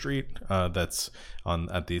wider street that's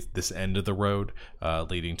at this end of the road,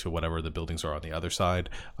 leading to whatever the buildings are on the other side.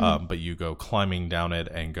 But you go climbing down it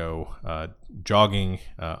and go jogging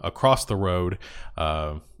across the road.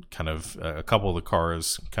 Kind of a couple of the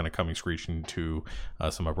cars kind of coming screeching to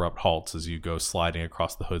some abrupt halts as you go sliding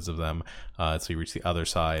across the hoods of them. So you reach the other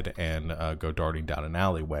side and go darting down an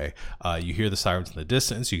alleyway. You hear the sirens in the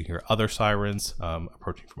distance. You can hear other sirens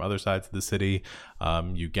approaching from other sides of the city.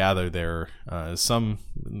 You gather there was some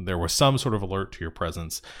sort of alert to your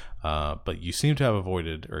presence, but you seem to have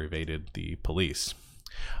avoided or evaded the police.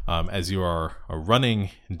 As you are running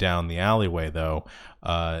down the alleyway, though,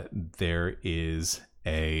 there is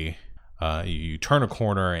you turn a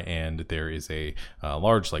corner and there is a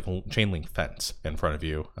large like chain link fence in front of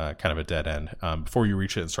you, kind of a dead end. Before you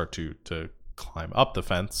reach it and start to climb up the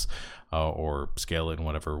fence or scale it in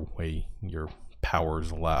whatever way your powers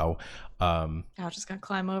allow. I just gotta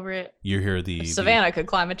climb over it. You hear Savannah could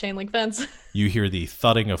climb a chain link fence. You hear the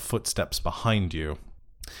thudding of footsteps behind you,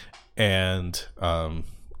 and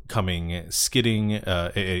coming skidding.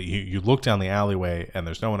 You look down the alleyway and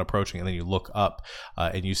there's no one approaching, and then you look up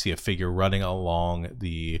and you see a figure running along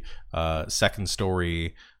the second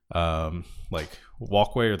story like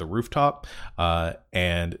walkway or the rooftop,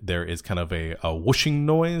 and there is kind of a whooshing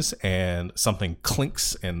noise, and something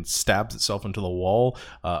clinks and stabs itself into the wall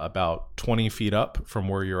about 20 feet up from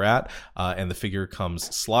where you're at, and the figure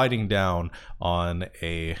comes sliding down on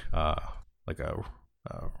a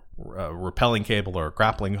rappelling cable or a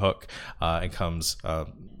grappling hook, and comes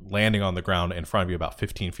landing on the ground in front of you about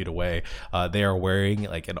 15 feet away. They are wearing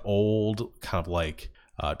like an old kind of like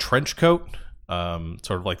trench coat,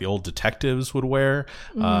 sort of like the old detectives would wear,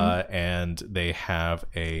 and they have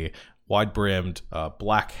a wide-brimmed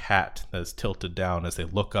black hat that is tilted down. As they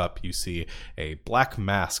look up, you see a black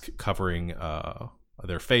mask covering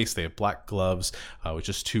their face. They have black gloves with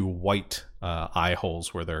just two white eye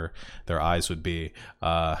holes where their eyes would be,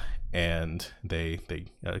 and they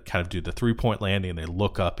kind of do the 3-point landing, and they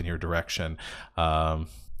look up in your direction, and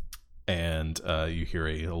you hear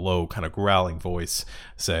a low kind of growling voice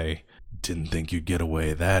say, "Didn't think you'd get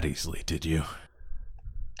away that easily, did you?"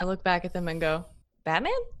 I look back at them and go,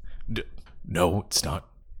 "Batman?" No, it's not.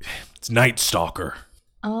 It's Night Stalker.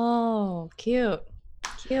 Oh, cute.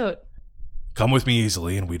 Come with me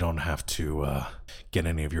easily, and we don't have to get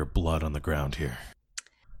any of your blood on the ground here.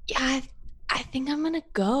 Yeah, I think I'm gonna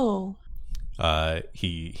go.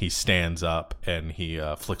 He stands up and he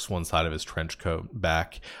flicks one side of his trench coat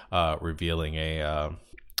back, revealing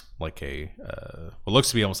what looks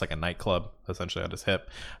to be almost like a nightclub essentially on his hip,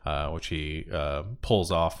 which he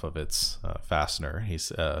pulls off of its fastener. He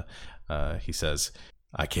says,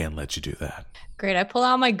 "I can't let you do that." Great. I pull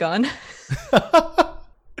out my gun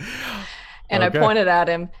and Okay. I point it at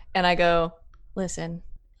him and I go, "Listen,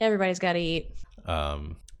 everybody's got to eat."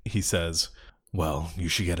 He says, "Well, you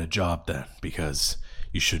should get a job then, because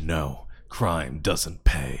you should know crime doesn't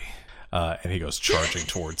pay." And he goes charging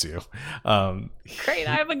towards you. Great,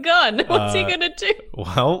 I have a gun. What's he gonna do?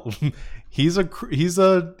 Well, he's a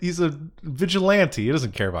vigilante. He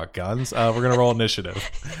doesn't care about guns. We're gonna roll initiative.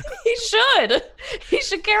 He should. He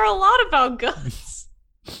should care a lot about guns.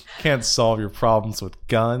 Can't solve your problems with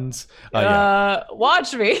guns. Yeah.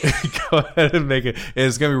 Watch me. Go ahead and make it.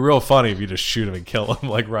 It's gonna be real funny if you just shoot him and kill him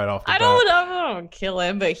like right off the bat. I don't kill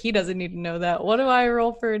him, but he doesn't need to know that. What do I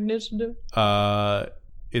roll for initiative?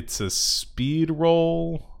 It's a speed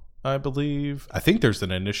roll, I believe. I think there's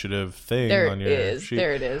an initiative thing on your sheet.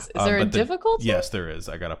 There it is. Is there a difficulty? Yes, there is.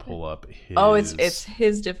 I gotta pull up his. Oh, it's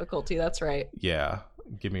his difficulty. That's right. Yeah.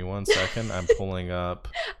 Give me 1 second. I'm pulling up.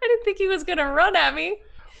 I didn't think he was gonna run at me.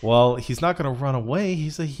 Well, he's not gonna run away.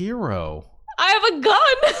 He's a hero. I have a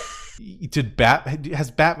gun. Has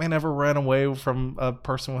Batman ever ran away from a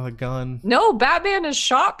person with a gun? No, Batman has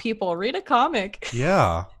shot people. Read a comic.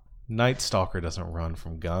 Yeah. Night Stalker doesn't run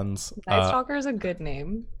from guns. Night Stalker is a good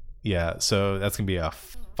name. Yeah, so that's going to be a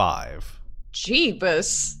 5.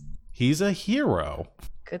 Jeebus. He's a hero.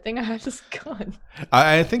 Good thing I have this gun.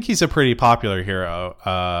 I think he's a pretty popular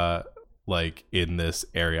hero, like in this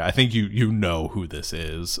area. I think you know who this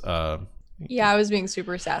is. Yeah, I was being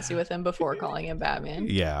super sassy with him before calling him Batman.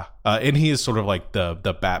 Yeah, and he is sort of like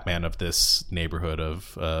the Batman of this neighborhood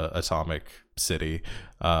of Atomic City.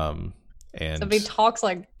 And so if he talks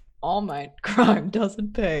like All might crime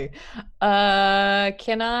doesn't pay.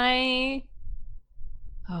 Can I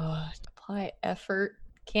apply effort?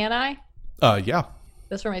 Can I? Yeah.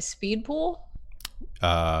 That's for my speed pool?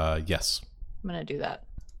 Yes. I'm gonna do that.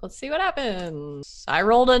 Let's see what happens. I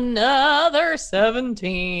rolled another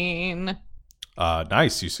 17.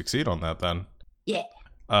 Nice. You succeed on that then. Yeah.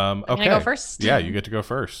 Okay. Can I go first? Yeah, you get to go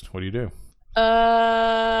first. What do you do?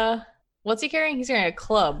 What's he carrying? He's carrying a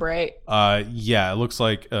club, right? Yeah, it looks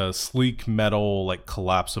like a sleek metal, like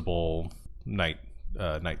collapsible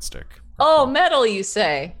nightstick. Oh, metal, you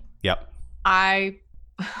say? Yep. I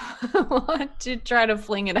want to try to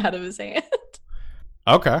fling it out of his hand.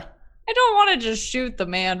 Okay. I don't want to just shoot the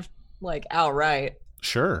man like outright.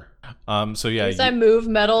 Sure. So yeah, I move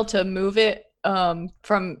metal to move it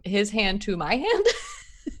from his hand to my hand.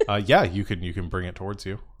 yeah, you can bring it towards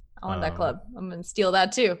you. I want that club. I'm gonna steal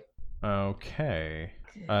that too. Okay.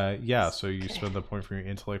 Yeah, so you spend the point for your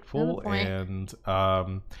intellect pool, and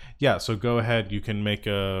yeah, so go ahead. You can make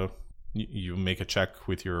you make a check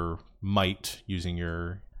with your might using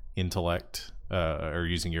your intellect, or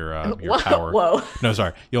using your power. Whoa. No,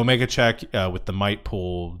 sorry. You'll make a check with the might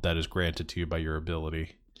pool that is granted to you by your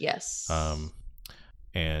ability. Yes.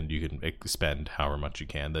 And you can expend however much you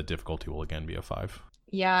can. The difficulty will again be a 5.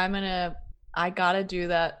 Yeah, I gotta do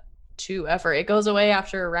that 2 effort. It goes away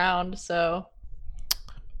after a round, so.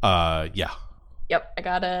 Yeah. Yep, I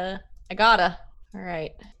gotta. All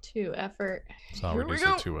right, 2 effort. So I'll reduce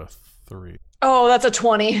it to a 3. Oh, that's a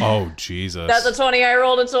 20. Oh, Jesus. That's a 20. I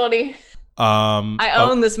rolled a 20. I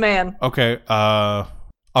own this man. Okay.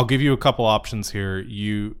 I'll give you a couple options here.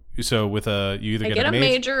 You either get a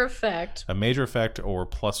major effect, or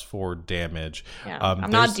 +4 damage. Yeah,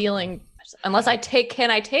 I'm not dealing unless I take.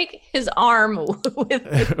 Can I take his arm with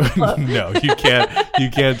the club? No, you can't.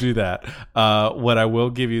 You can't do that. What I will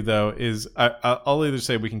give you though is I'll either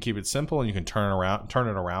say we can keep it simple and you can turn it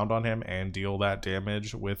around on him and deal that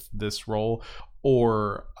damage with this roll,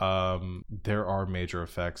 or there are major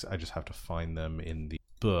effects. I just have to find them in the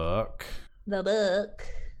book.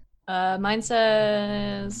 Mine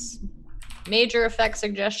says major effect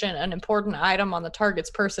suggestion: an important item on the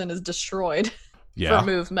target's person is destroyed. Yeah. For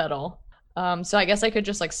move metal. So I guess I could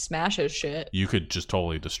just like smash his shit. You could just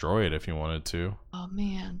totally destroy it if you wanted to. Oh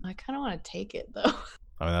man, I kind of want to take it though.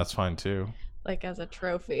 I mean, that's fine too. Like as a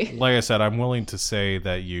trophy. Like I said, I'm willing to say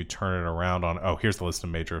that you turn it around on. Oh, here's the list of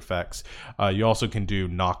major effects. You also can do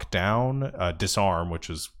knock down, disarm, which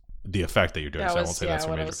is the effect that you're doing. So I won't say that's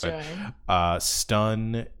a major effect.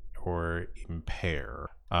 Stun or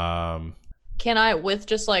impair. Can I, with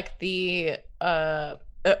just like the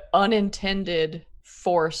unintended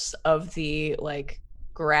force of the like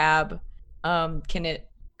grab, could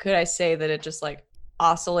I say that it just like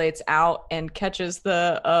oscillates out and catches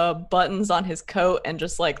the buttons on his coat and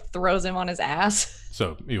just like throws him on his ass?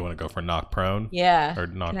 So you want to go for knock prone? Yeah. Or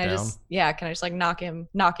knock down? Can I just like knock him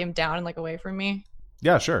down and like away from me?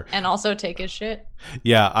 Yeah, sure. And also take his shit?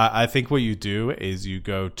 Yeah, I think what you do is you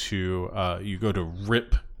go to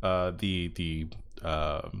rip the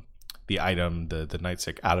item, the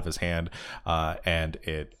nightstick, out of his hand, and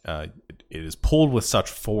it is pulled with such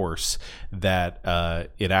force that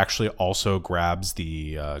it actually also grabs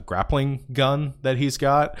the grappling gun that he's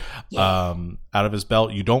got out of his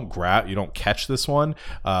belt. You don't catch this one,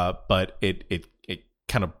 but it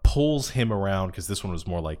kind of pulls him around, because this one was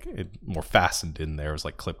more fastened in there. It was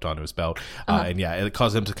like clipped onto his belt, and yeah, it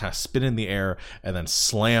caused him to kind of spin in the air and then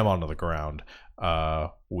slam onto the ground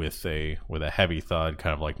with a heavy thud,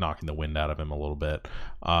 kind of like knocking the wind out of him a little bit.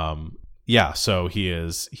 Yeah, so he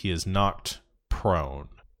is knocked prone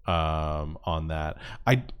on that.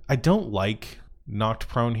 I don't like knocked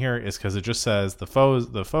prone here is because it just says the foe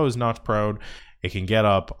is knocked prone. It can get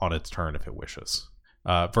up on its turn if it wishes.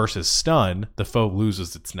 Versus stun, the foe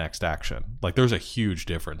loses its next action. Like there's a huge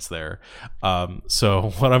difference there.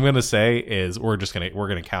 So what I'm gonna say is we're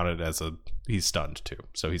gonna count it as he's stunned too.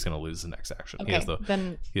 So he's gonna lose the next action. Okay, he has the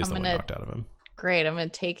one knocked out of him. Great. I'm gonna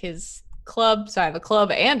take his club. So I have a club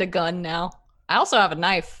and a gun now. I also have a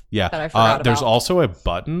knife. Yeah. That I forgot about. There's also a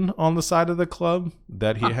button on the side of the club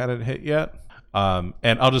that he hadn't hit yet. And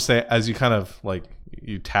I'll just say, as you kind of like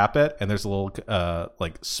you tap it, and there's a little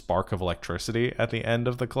like spark of electricity at the end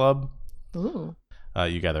of the club. Ooh.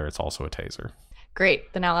 You gather it's also a taser.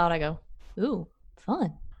 Great. Then out loud I go, ooh,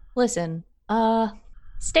 fun. Listen,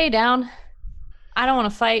 stay down. I don't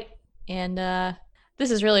want to fight, and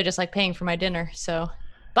this is really just like paying for my dinner. So,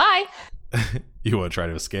 bye. You want to try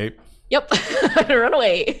to escape? Yep. Run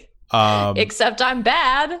away. Except I'm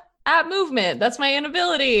bad at movement. That's my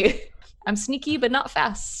inability. I'm sneaky but not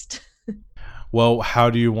fast. Well, how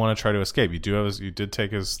do you want to try to escape? You did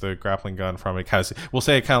take the grappling gun from it. We'll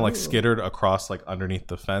say it kind of like skittered across like underneath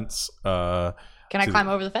the fence. Can I climb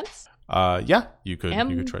over the fence? Yeah, you could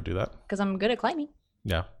try to do that. Because I'm good at climbing.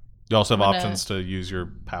 Yeah. You also have options to use your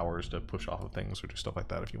powers to push off of things or do stuff like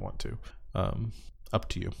that if you want to. Up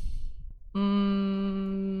to you.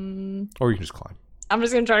 Or you can just climb. I'm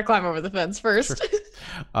just going to try to climb over the fence first.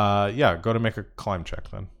 Sure. Yeah, go to make a climb check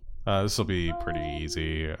then. This will be pretty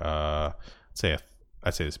easy. I'd say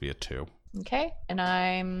this would be a 2. Okay, and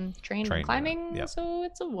I'm trained in climbing, so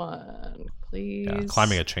it's a 1. Please. Yeah,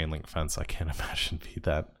 climbing a chain link fence, I can't imagine be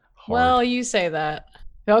that hard. Well, you say that.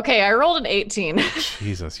 Okay, I rolled an 18.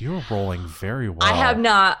 Jesus, you're rolling very well. I have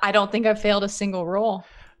not. I don't think I've failed a single roll.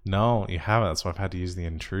 No, you haven't. That's why I've had to use the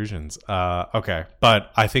intrusions. Okay, but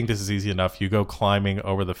I think this is easy enough. You go climbing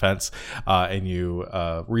over the fence, and you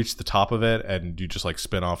reach the top of it, and you just like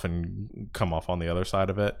spin off and come off on the other side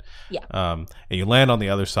of it. Yeah. And you land on the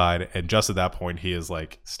other side, and just at that point, he is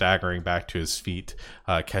like staggering back to his feet,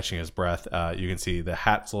 catching his breath. You can see the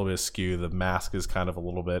hat's a little bit askew, the mask is kind of a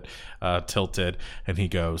little bit tilted, and he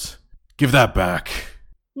goes, "Give that back."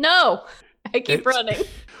 No, I keep running.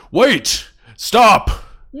 Wait! Stop!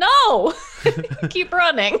 No! Keep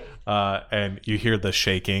running. And you hear the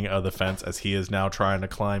shaking of the fence as he is now trying to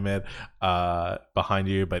climb it behind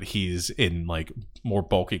you, but he's in like more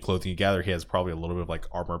bulky clothing. You gather he has probably a little bit of like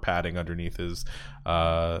armor padding underneath his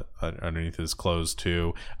clothes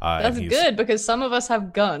too. That's good because some of us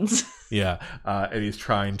have guns. Yeah, and he's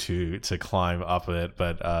trying to climb up it,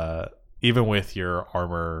 but even with your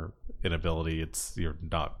armor inability, you're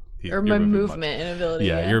not. Or my movement inability.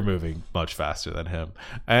 Yeah, you're moving much faster than him,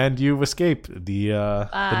 and you escape the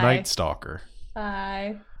Night Stalker.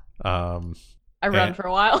 Bye. I run for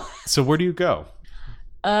a while. So where do you go?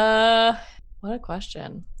 What a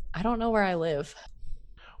question. I don't know where I live.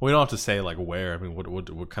 We don't have to say like where. I mean,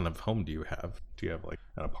 what kind of home do you have? Do you have like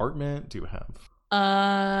an apartment? Do you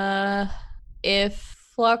have? If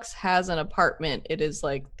Flux has an apartment, it is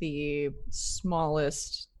like the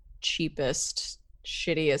smallest, cheapest,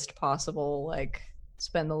 shittiest possible, like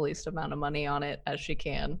spend the least amount of money on it as she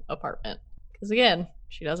can apartment, because again,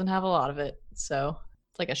 she doesn't have a lot of it, so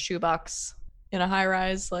it's like a shoebox in a high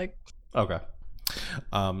rise. Like, okay.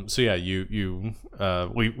 So yeah,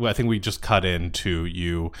 I think we just cut into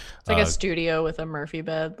you. It's like a studio with a Murphy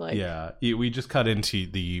bed. Like, yeah, we just cut into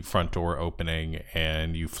the front door opening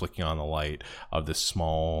and you flicking on the light of this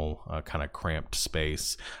small, kind of cramped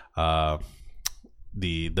space.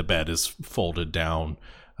 The bed is folded down,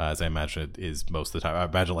 as I imagine it is most of the time. I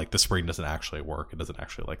imagine like the spring doesn't actually work; it doesn't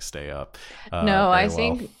actually like stay up. No, I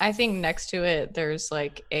think next to it there's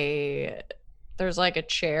like a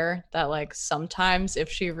chair that like sometimes if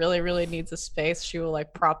she really really needs a space, she will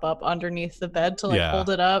like prop up underneath the bed to like hold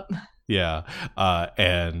it up. Yeah,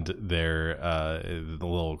 and there the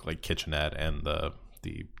little like kitchenette and the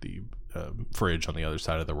fridge on the other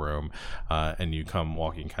side of the room, and you come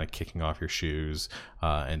walking, kind of kicking off your shoes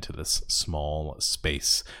into this small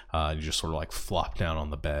space. You just sort of like flop down on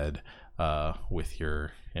the bed with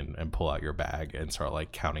and pull out your bag and start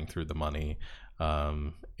like counting through the money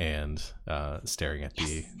and staring at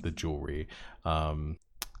the jewelry.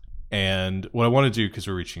 And what I want to do, because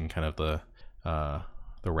we're reaching kind of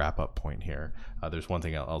the wrap up point here, there's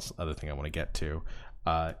other thing I want to get to,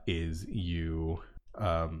 is you.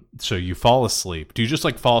 So you fall asleep. Do you just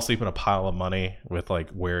like fall asleep in a pile of money with like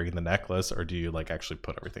wearing the necklace, or do you like actually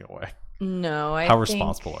put everything away? No, How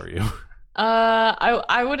responsible are you?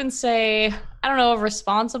 I wouldn't say, I don't know if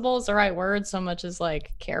responsible is the right word so much as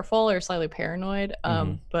like careful or slightly paranoid.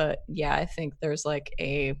 But yeah, I think there's like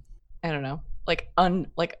I don't know, like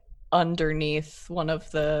underneath one of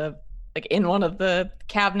the, like in one of the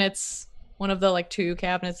cabinets, one of the like 2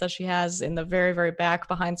 cabinets that she has in the very, very back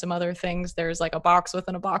behind some other things, there's like a box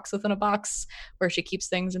within a box within a box where she keeps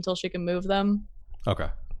things until she can move them. Okay.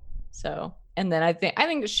 So, and then I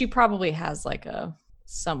think she probably has like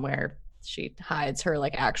somewhere she hides her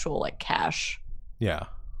like actual like cash. Yeah.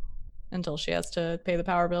 Until she has to pay the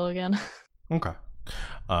power bill again. Okay.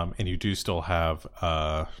 And you do still have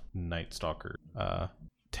Night Stalker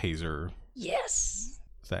taser. Yes.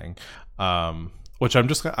 Thing. Which I'm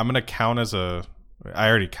going to count as I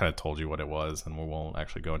already kind of told you what it was, and we won't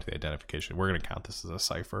actually go into the identification. We're going to count this as a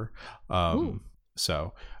cipher.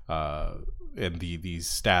 So, and these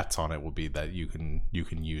stats on it will be that you can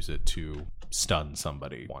use it to stun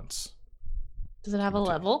somebody once. Does it have a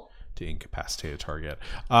level? To incapacitate a target.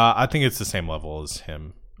 I think it's the same level as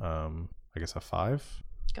him. I guess a 5.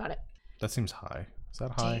 Got it. That seems high. Is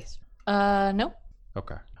that high? No.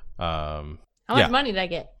 Okay. How much money did I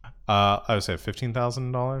get? I would say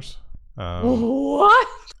 $15,000. What?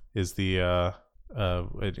 Is the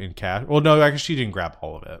in cash? Well, no, actually, she didn't grab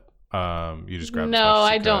all of it. You just grabbed. No, as much as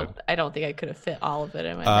I you don't. could. I don't think I could have fit all of it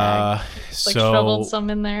in my bag. So shoveled some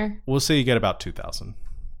in there. We'll say you get about 2,000.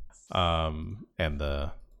 And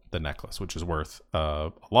the necklace, which is worth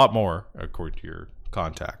a lot more according to your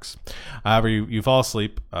contacts. However, you fall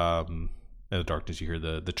asleep. In the darkness, you hear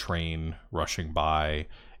the train rushing by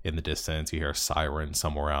in the distance. You hear a siren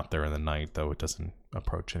somewhere out there in the night, though it doesn't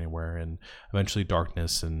approach anywhere. And eventually,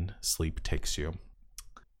 darkness and sleep takes you.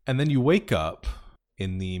 And then you wake up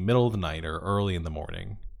in the middle of the night or early in the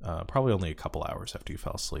morning, probably only a couple hours after you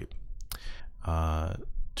fell asleep,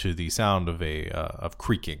 to the sound of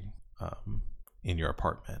creaking in your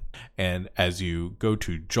apartment. And as you go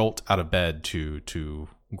to jolt out of bed to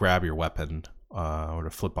grab your weapon or to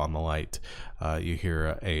flip on the light, you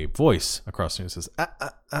hear a voice across the room that says,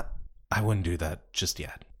 I wouldn't do that just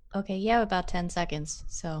yet. Okay, you have about 10 seconds,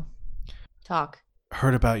 so talk.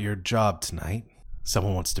 Heard about your job tonight.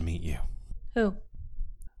 Someone wants to meet you. Who?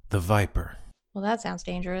 The Viper. Well, that sounds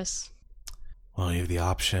dangerous. Well, you have the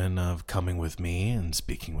option of coming with me and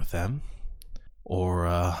speaking with them,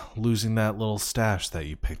 or losing that little stash that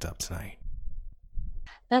you picked up tonight.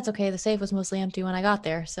 That's okay. The safe was mostly empty when I got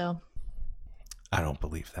there, so... I don't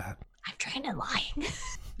believe that. I'm trained in lying.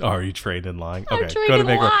 Oh, are you trained in lying? I'm Okay, trained go to in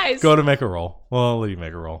make lies. go to make a roll. Well, I'll let you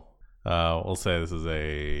make a roll. We'll say this is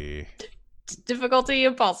a Difficulty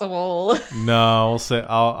impossible. no. We'll say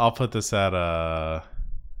I'll put this at a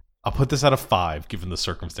 5, given the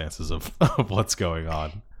circumstances of what's going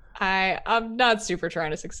on. I'm not super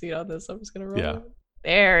trying to succeed on this. I'm just gonna roll. Yeah.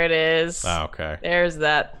 There it is. Ah, okay. There's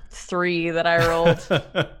that 3 that I rolled.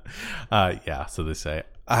 Yeah. So they say,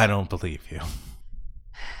 I don't believe you.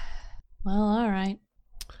 Well, all right.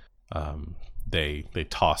 They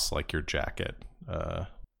toss like your jacket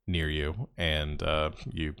near you, and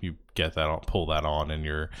you get that on, pull that on in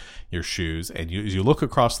your shoes, and you look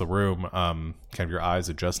across the room, kind of your eyes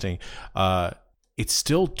adjusting. It's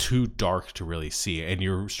still too dark to really see, and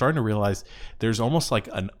you're starting to realize there's almost like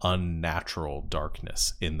an unnatural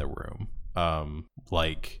darkness in the room,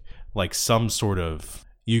 like some sort of.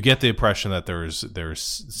 You get the impression that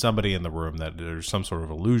there's somebody in the room, that there's some sort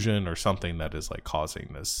of illusion or something that is like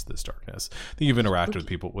causing this darkness. I think you've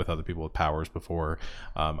interacted with other people with powers before.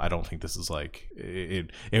 I don't think this is like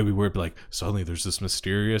it would be weird, like suddenly there's this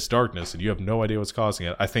mysterious darkness and you have no idea what's causing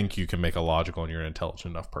it. I think you can make a logical and you're an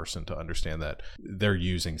intelligent enough person to understand that they're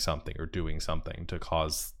using something or doing something to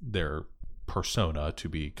cause their persona to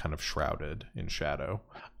be kind of shrouded in shadow.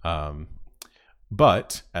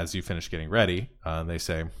 But as you finish getting ready, they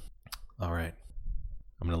say, all right,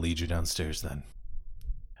 I'm going to lead you downstairs then.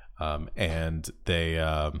 And they,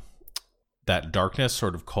 that darkness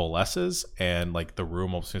sort of coalesces and like the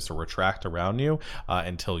room almost seems to retract around you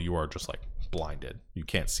until you are just like blinded. You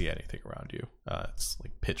can't see anything around you. It's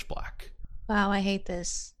like pitch black. Wow, I hate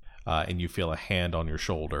this. And you feel a hand on your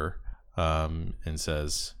shoulder and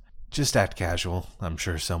says, just act casual. I'm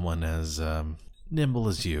sure someone as nimble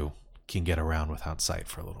as you can get around without sight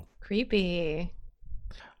for a little. Creepy.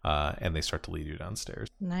 And they start to lead you downstairs.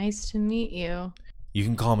 Nice to meet you. You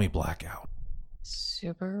can call me Blackout.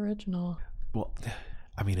 Super original. Well,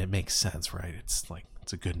 I mean, it makes sense, right? It's like,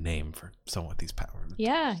 it's a good name for someone with these powers.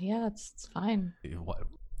 Yeah, it's fine. What,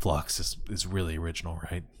 Flux is really original,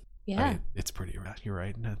 right? Yeah. I mean, it's pretty, you're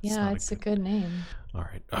right. It's a good name. All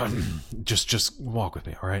right. Just walk with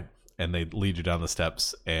me, all right? And they lead you down the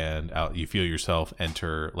steps and out. You feel yourself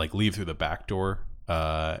leave through the back door,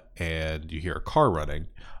 and you hear a car running.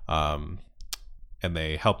 And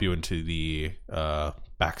they help you into the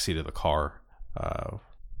back seat of the car.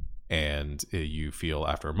 And you feel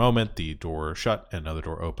after a moment the door shut, another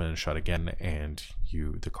door open and shut again, and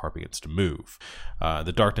the car begins to move.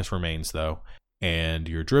 The darkness remains though, and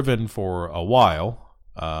you're driven for a while,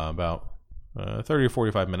 about 30 or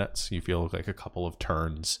 45 minutes. You feel like a couple of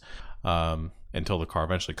turns until the car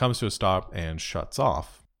eventually comes to a stop and shuts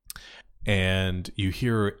off. And you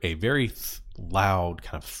hear a very loud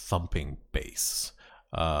kind of thumping bass.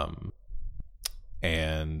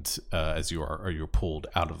 And as you're pulled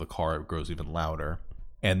out of the car, it grows even louder.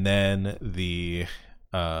 And then the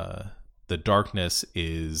darkness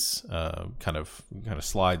is kind of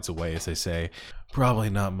slides away, as they say. Probably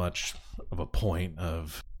not much of a point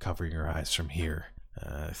of covering your eyes from here.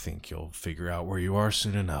 I think you'll figure out where you are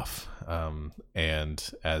soon enough.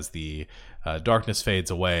 And as the darkness fades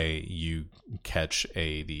away, you catch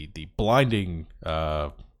the blinding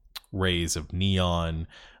rays of neon,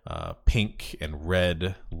 pink and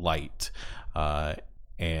red light.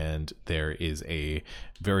 And there is a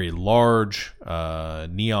very large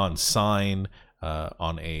neon sign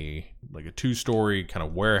on a 2-story kind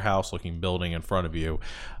of warehouse looking building in front of you,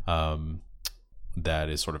 that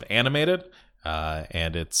is sort of animated.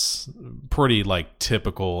 And it's pretty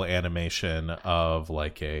typical animation of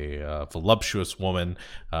a voluptuous woman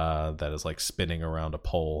that is spinning around a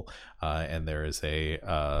pole, and there is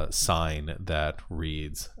a sign that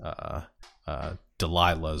reads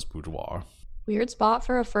Delilah's Boudoir. Weird spot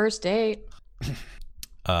for a first date.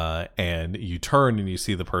 And you turn and you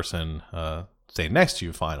see the person standing next to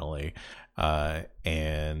you finally,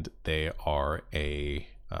 and they are a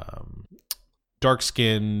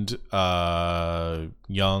dark-skinned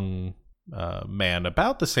young man,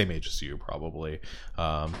 about the same age as you, probably.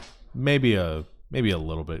 Maybe a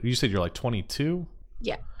little bit. You said you're 22?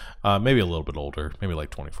 Yeah. Maybe a little bit older, maybe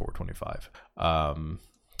 24, 25.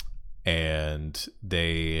 And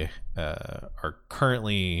they are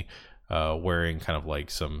currently wearing kind of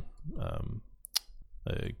some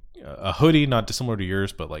a hoodie, not dissimilar to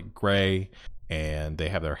yours, but gray, and they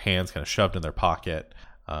have their hands kind of shoved in their pocket.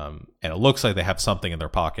 And it looks like they have something in their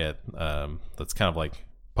pocket that's kind of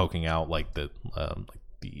poking out, kind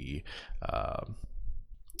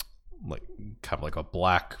of a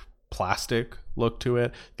black plastic look to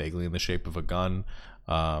it, vaguely in the shape of a gun.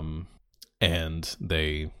 And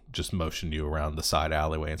they just motion you around the side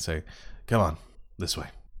alleyway and say, "Come on, this way."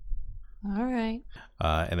 All right.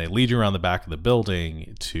 And they lead you around the back of the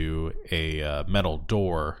building to a metal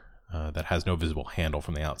door that has no visible handle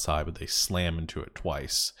from the outside, but they slam into it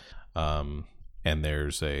twice. And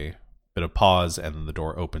there's a bit of pause, and then the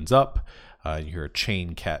door opens up. You hear a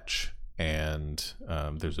chain catch, and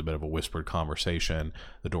there's a bit of a whispered conversation.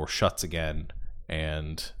 The door shuts again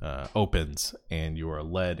and opens, and you are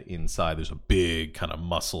led inside. There's a big kind of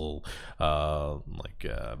muscle,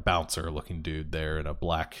 bouncer looking dude there in a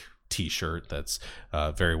black t-shirt that's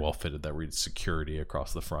very well fitted, that reads security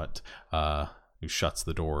across the front, who shuts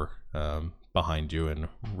the door behind you and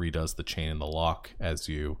redoes the chain in the lock as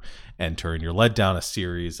you enter, and you're led down a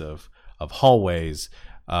series of hallways,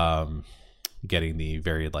 getting the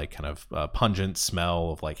very kind of pungent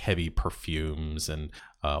smell of heavy perfumes and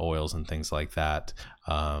oils and things like that.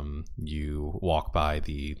 You walk by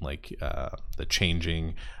the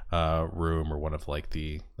changing room, or one of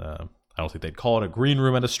the I don't think they'd call it a green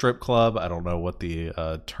room at a strip club. I don't know what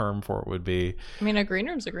the term for it would be. I mean, a green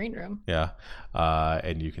room's a green room. Yeah.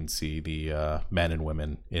 And you can see the men and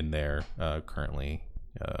women in there currently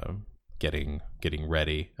getting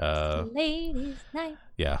ready. Ladies' night.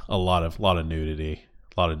 Yeah, a lot of nudity,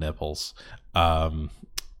 a lot of nipples.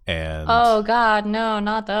 And oh God, no,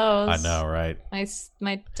 not those. I know, right?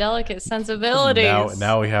 My delicate sensibilities.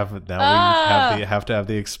 Now we have to have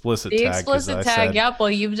the explicit tag. The explicit tag. Yep. Well,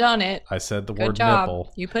 you've done it. I said the Good word job.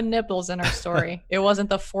 nipple. You put nipples in our story. It wasn't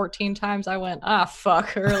the 14 times I went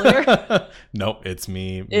fuck earlier. Nope, it's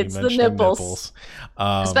me. It's the nipples.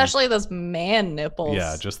 Especially those man nipples.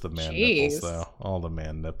 Yeah, just the man nipples though. All the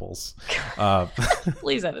man nipples.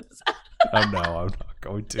 Please edit this out. Oh no, I'm not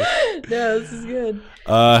going to. No, this is good.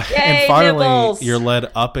 Yay, and finally, nipples. You're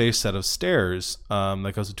led up a set of stairs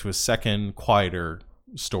that goes into a second, quieter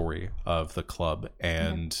story of the club,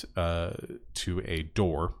 and to a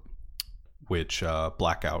door, which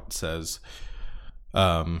Blackout says,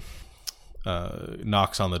 knocks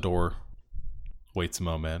on the door, waits a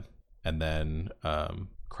moment, and then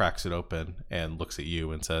cracks it open and looks at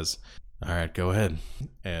you and says, "All right, go ahead,"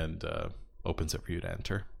 and opens it for you to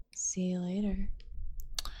enter. See you later,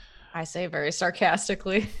 I say very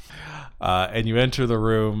sarcastically. And you enter the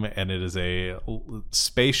room, and it is a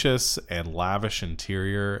spacious and lavish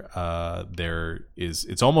interior.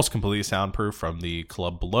 It's almost completely soundproof from the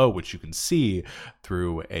club below, which you can see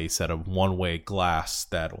through a set of one-way glass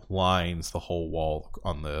that lines the whole wall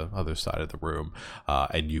on the other side of the room.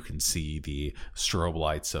 And you can see the strobe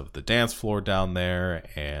lights of the dance floor down there,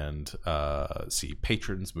 and see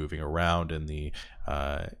patrons moving around in the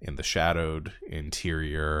shadowed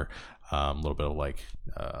interior. A little bit of like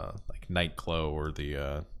night glow or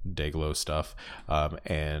the day glow stuff,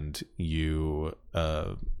 and you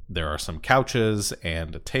there are some couches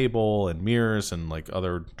and a table and mirrors and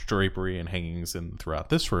other drapery and hangings throughout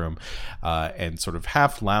this room, and sort of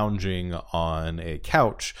half lounging on a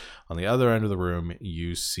couch on the other end of the room,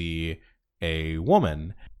 you see a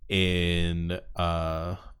woman in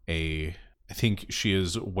I think she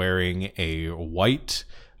is wearing a white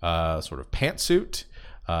sort of pantsuit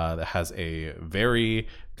that has a very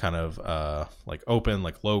kind of open,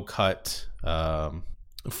 low cut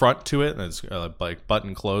front to it, and it's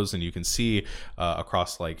button closed, and you can see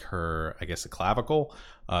across her, I guess, a clavicle.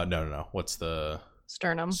 No. What's the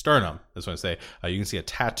Sternum. Sternum. That's what I say. You can see a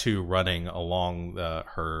tattoo running along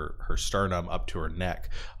her sternum up to her neck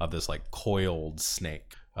of this like coiled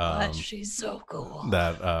snake. She's so cool.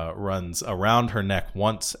 That runs around her neck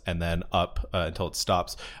once and then up until it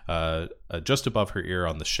stops just above her ear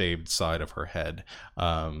on the shaved side of her head.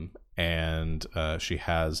 And she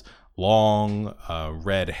has long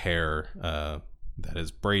red hair that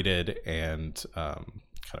is braided and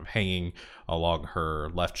kind of hanging along her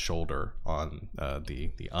left shoulder on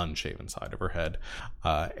the unshaven side of her head.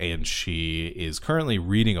 And she is currently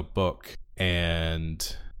reading a book,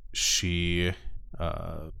 and she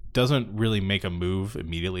doesn't really make a move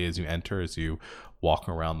immediately as you enter. As you walk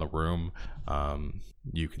around the room,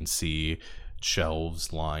 you can see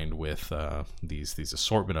shelves lined with these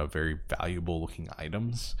assortment of very valuable looking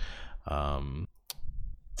items.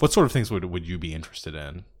 What sort of things would you be interested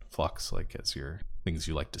in, Flux, like as your things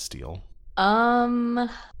you like to steal? I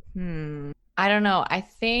don't know. I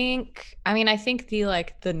think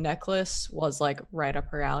the necklace was like right up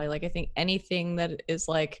her alley. Like I think anything that is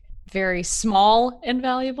like very small and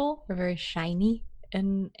valuable, or very shiny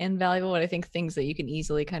and valuable, and I think things that you can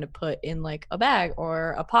easily kind of put in like a bag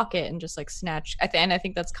or a pocket and just like snatch. And I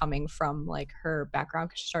think that's coming from like her background,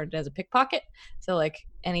 because she started as a pickpocket. So like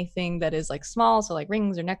anything that is like small, so like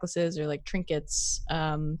rings or necklaces or like trinkets,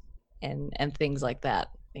 and things like that,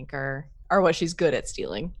 I think are what she's good at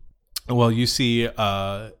stealing. Well, you see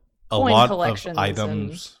a lot of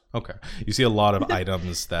items. Okay. You see a lot of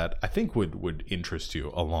items that I think would interest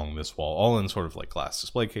you along this wall, all in sort of like glass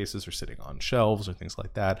display cases or sitting on shelves or things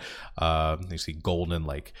like that. You see golden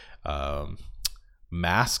like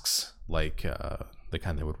masks, like the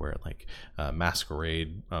kind they would wear at like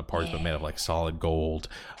masquerade parties, but made of like solid gold.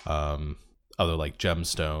 Other like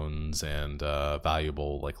gemstones and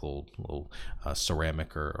valuable like little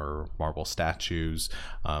ceramic or marble statues,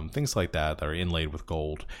 things like that are inlaid with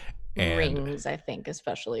gold. And rings, I think,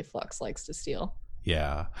 especially Flux likes to steal.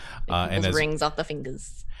 Yeah, and rings off the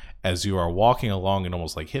fingers. As you are walking along and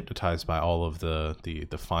almost like hypnotized by all of the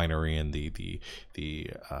finery and the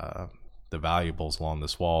valuables along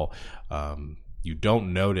this wall, you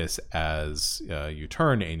don't notice as you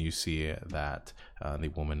turn and you see that the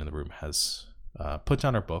woman in the room has put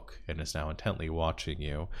down her book and is now intently watching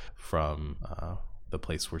you from the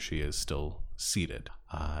place where she is still seated.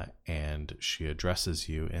 And she addresses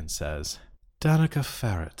you and says, Danica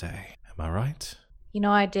Faraday, am I right?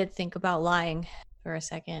 I did think about lying for a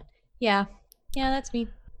second. Yeah, that's me.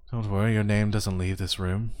 Don't worry, your name doesn't leave this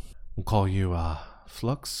room. We'll call you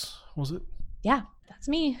Flux, was it? Yeah, that's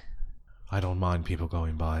me. I don't mind people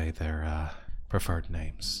going by their preferred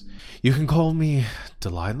names. You can call me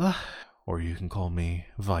Delilah, or you can call me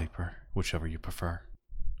Viper, whichever you prefer.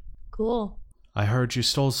 Cool. I heard you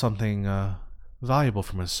stole something valuable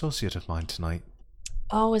from an associate of mine tonight.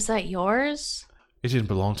 Oh, is that yours? It didn't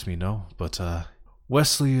belong to me, no, but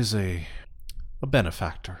Wesley is a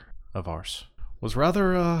benefactor of ours. Was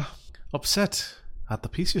rather upset at the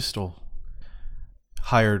piece you stole.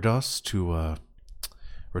 Hired us to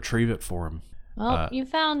retrieve it for him. Well, you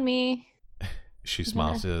found me. She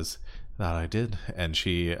smiles, says, that I did. And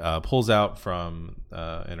she pulls out from,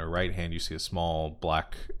 in her right hand, you see a small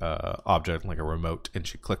black object, like a remote, and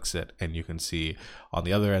she clicks it, and you can see on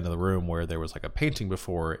the other end of the room where there was like a painting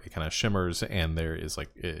before, it kind of shimmers, and there is like,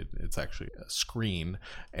 it's actually a screen,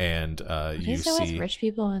 and you see... rich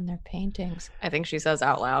people and their paintings. I think she says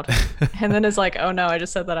out loud. And then it's like, oh no, I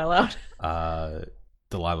just said that out loud.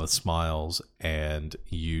 Delilah smiles, and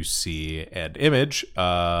you see an image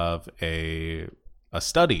of a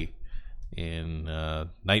study in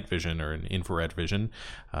night vision or in infrared vision.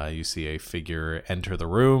 You see a figure enter the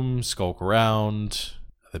room, skulk around,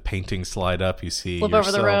 the painting slide up. You see flip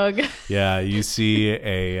yourself. Over the rug. Yeah, you see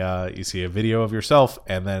a video of yourself,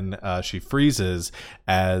 and then she freezes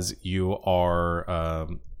as you are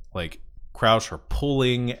like crouched or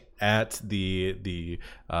pulling at the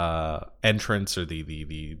entrance or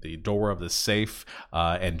the door of the safe,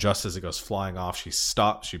 and just as it goes flying off, she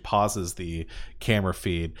stops. She pauses the camera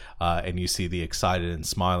feed, and you see the excited and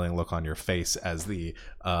smiling look on your face as the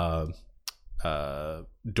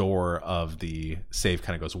door of the safe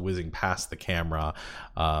kind of goes whizzing past the camera,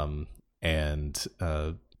 and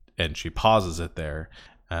she pauses it there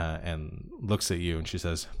and looks at you, and she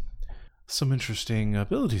says, "Some interesting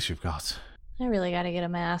abilities you've got. I really got to get a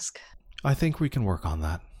mask." I think we can work on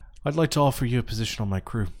that. I'd like to offer you a position on my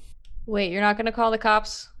crew. Wait, you're not going to call the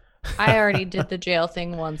cops? I already did the jail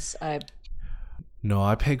thing once. No,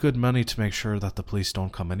 I pay good money to make sure that the police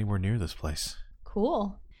don't come anywhere near this place.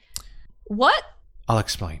 Cool. What? I'll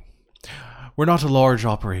explain. We're not a large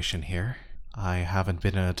operation here. I haven't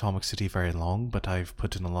been in Atomic City very long, but I've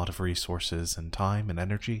put in a lot of resources and time and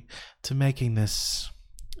energy to making this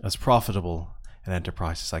as profitable an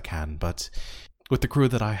enterprise as I can. But with the crew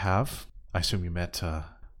that I have, I assume you met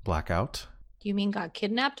Blackout. You mean got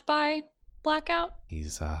kidnapped by Blackout?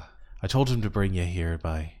 I told him to bring you here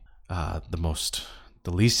by the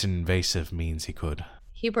least invasive means he could.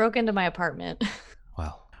 He broke into my apartment.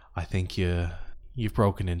 Well, I think you've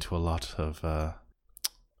broken into a lot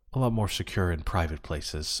more secure and private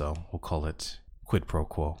places, so we'll call it quid pro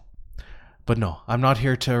quo. But no, I'm not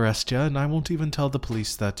here to arrest you, and I won't even tell the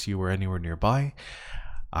police that you were anywhere nearby.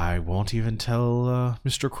 I won't even tell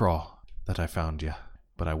Mr. Craw that I found you.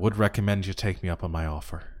 But I would recommend you take me up on my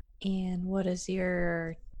offer. And what does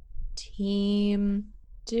your team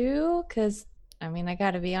do? Because, I mean, I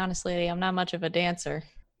gotta be honest, lady, I'm not much of a dancer.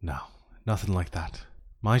 No, nothing like that.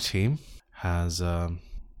 My team has,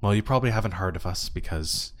 well, you probably haven't heard of us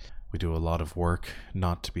because we do a lot of work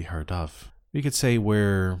not to be heard of. You could say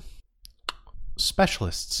we're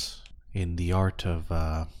specialists in the art of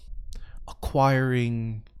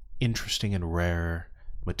acquiring interesting and rare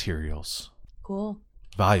materials. Cool.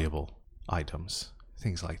 Valuable items,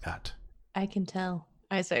 things like that. I can tell.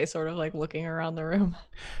 I say, sort of like looking around the room.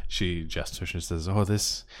 She gestures and says, "Oh,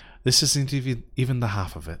 this isn't even the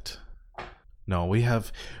half of it. No, we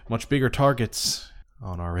have much bigger targets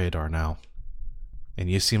on our radar now.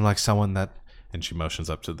 And you seem like someone that..." And she motions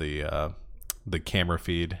up to the camera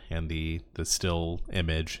feed and the still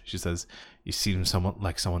image. She says, "You seem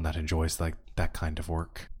like someone that enjoys like that kind of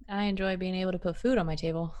work." I enjoy being able to put food on my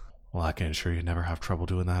table. Well, I can assure you never have trouble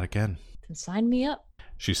doing that again. Then sign me up.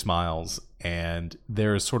 She smiles, and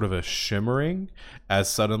there is sort of a shimmering as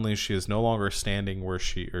suddenly she is no longer sitting where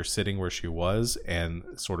she was, and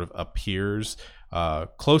sort of appears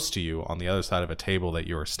close to you on the other side of a table that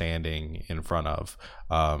you are standing in front of.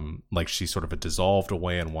 Like she sort of dissolved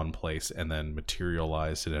away in one place and then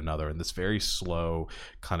materialized in another in this very slow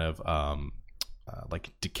kind of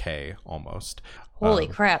like decay almost. Holy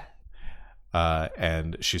crap.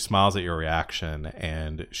 And she smiles at your reaction,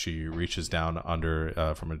 and she reaches down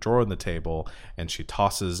under from a drawer in the table, and she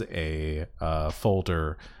tosses a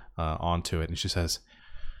folder onto it, and she says,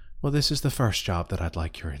 "Well, this is the first job that I'd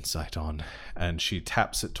like your insight on." And she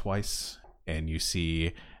taps it twice, and you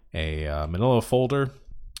see a manila folder,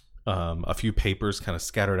 a few papers kind of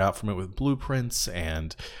scattered out from it with blueprints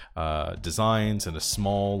and designs, and a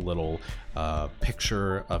small little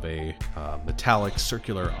picture of a metallic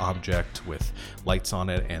circular object with lights on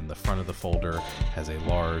it, and the front of the folder has a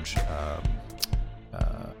large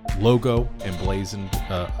logo emblazoned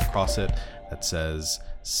across it that says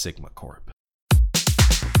Sigma Corp.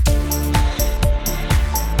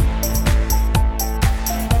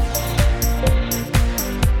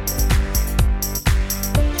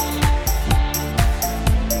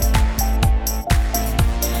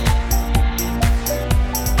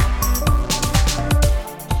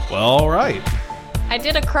 All right. I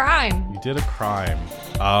did a crime. You did a crime.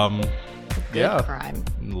 Good crime.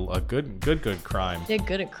 A good crime. Did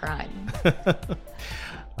good at crime.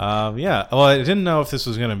 Yeah. Well, I didn't know if this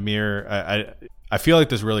was going to mirror. I feel like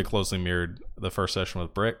this really closely mirrored the first session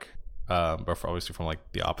with Brick, but obviously from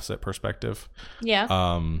like the opposite perspective.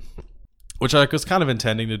 Yeah. Which I was kind of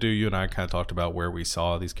intending to do. You and I kind of talked about where we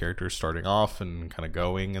saw these characters starting off and kind of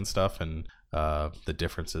going and stuff, and the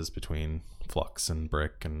differences between Flux and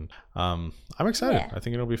Brick, and I'm excited. Yeah. I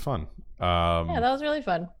think it'll be fun. Yeah, that was really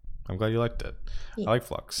fun. I'm glad you liked it. Yeah. I like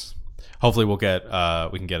Flux. Hopefully we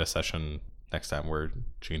can get a session next time where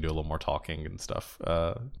she can do a little more talking and stuff.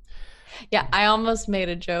 Yeah, I almost made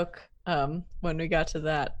a joke when we got to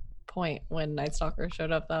that point when Night Stalker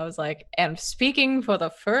showed up. I was like, and speaking for the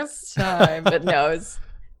first time, but no,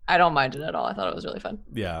 I don't mind it at all. I thought it was really fun.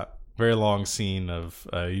 Yeah. Very long scene of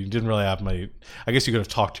you didn't really have I guess you could have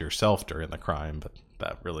talked to yourself during the crime, but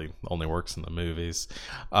that really only works in the movies.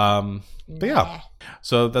 But yeah,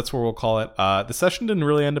 so that's where we'll call it. The session didn't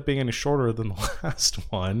really end up being any shorter than the last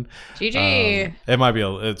one. GG.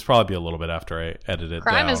 It's probably be a little bit after I edit it.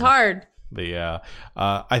 Crime down. is hard. But yeah,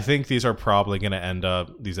 I think these episodes are probably going to end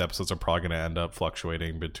up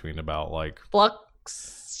fluctuating between about like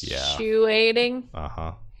fluctuating.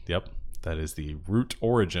 Yep. That is the root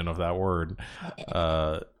origin of that word.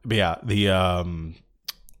 But yeah, it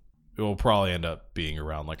will probably end up being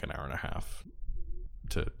around like an hour and a half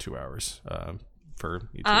to 2 hours for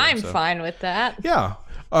each I'm episode. fine with that. Yeah.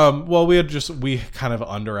 Well, we kind of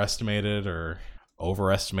underestimated or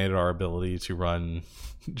overestimated our ability to run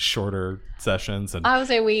shorter sessions, and I would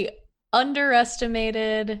say we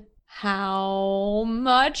underestimated how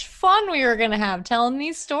much fun we were going to have telling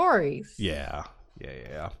these stories. Yeah.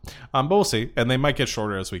 Yeah. But we'll see, and they might get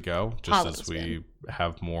shorter as we go, just Hollows as we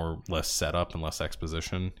have less setup and less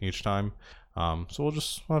exposition each time. So we'll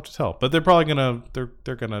have to tell, but they're probably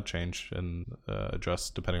they're gonna change and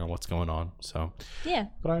adjust depending on what's going on. So yeah,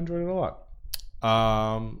 but I enjoyed it a lot.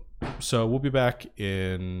 So we'll be back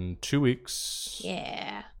in 2 weeks.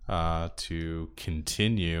 Yeah. To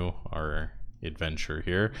continue our adventure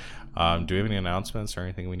here. Do we have any announcements or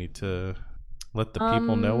anything we need to let the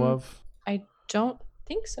people know of? I don't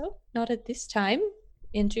think so. Not at this time.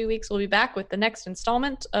 In 2 weeks, we'll be back with the next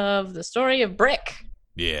installment of the story of Brick.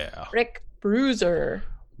 Yeah. Rick Bruiser.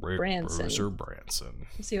 Rick Branson. Bruiser Branson.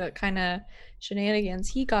 We'll see what kind of shenanigans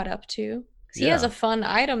he got up to. He has a fun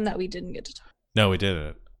item that we didn't get to talk about. No, we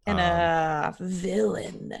didn't. And a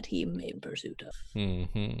villain that he made pursuit of.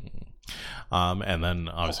 And then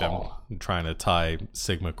obviously I'm trying to tie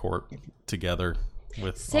Sigma Corp together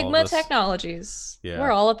with Sigma Technologies. Yeah.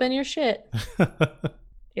 We're all up in your shit.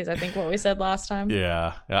 Is I think what we said last time.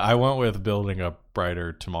 Yeah. I went with building a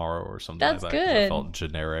brighter tomorrow or something That's like that. good. It felt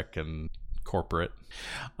generic and corporate.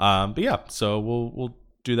 But yeah, so we'll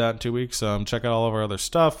do that in 2 weeks. Check out all of our other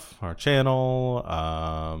stuff, our channel.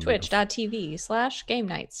 Twitch.tv/Game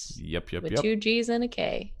Nights. Yep. With 2 G's and a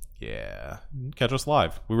K. Yeah. Catch us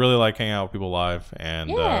live. We really like hanging out with people live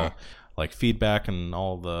and like feedback and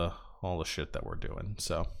all the shit that we're doing.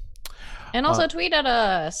 So and also tweet at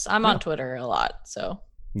us. I'm on Twitter a lot, so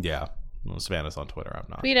yeah. Well, Savannah's on Twitter. I'm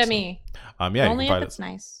not. Tweet at me. Yeah. Only if it's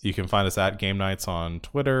nice. You can find us at Game Nights on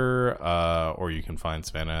Twitter, or you can find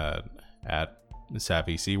Savannah at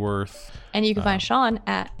Savvy Seaworth. And you can find Sean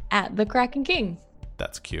at the Kraken King.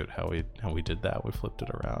 That's cute how we did that. We flipped it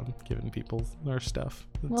around, giving people their stuff.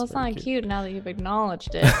 Well, it's not cute now that you've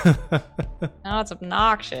acknowledged it. Now it's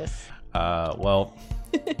obnoxious. Well,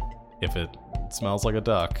 if it smells like a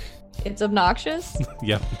duck. It's obnoxious?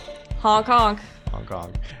 Yep. Honk honk. Hong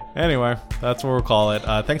Kong. Anyway, that's what we'll call it.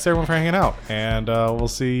 Thanks everyone for hanging out, and we'll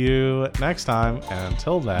see you next time. And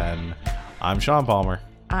until then, I'm Sean Palmer.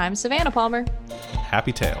 I'm Savannah Palmer.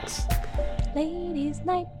 Happy Tales. Ladies'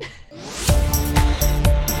 night.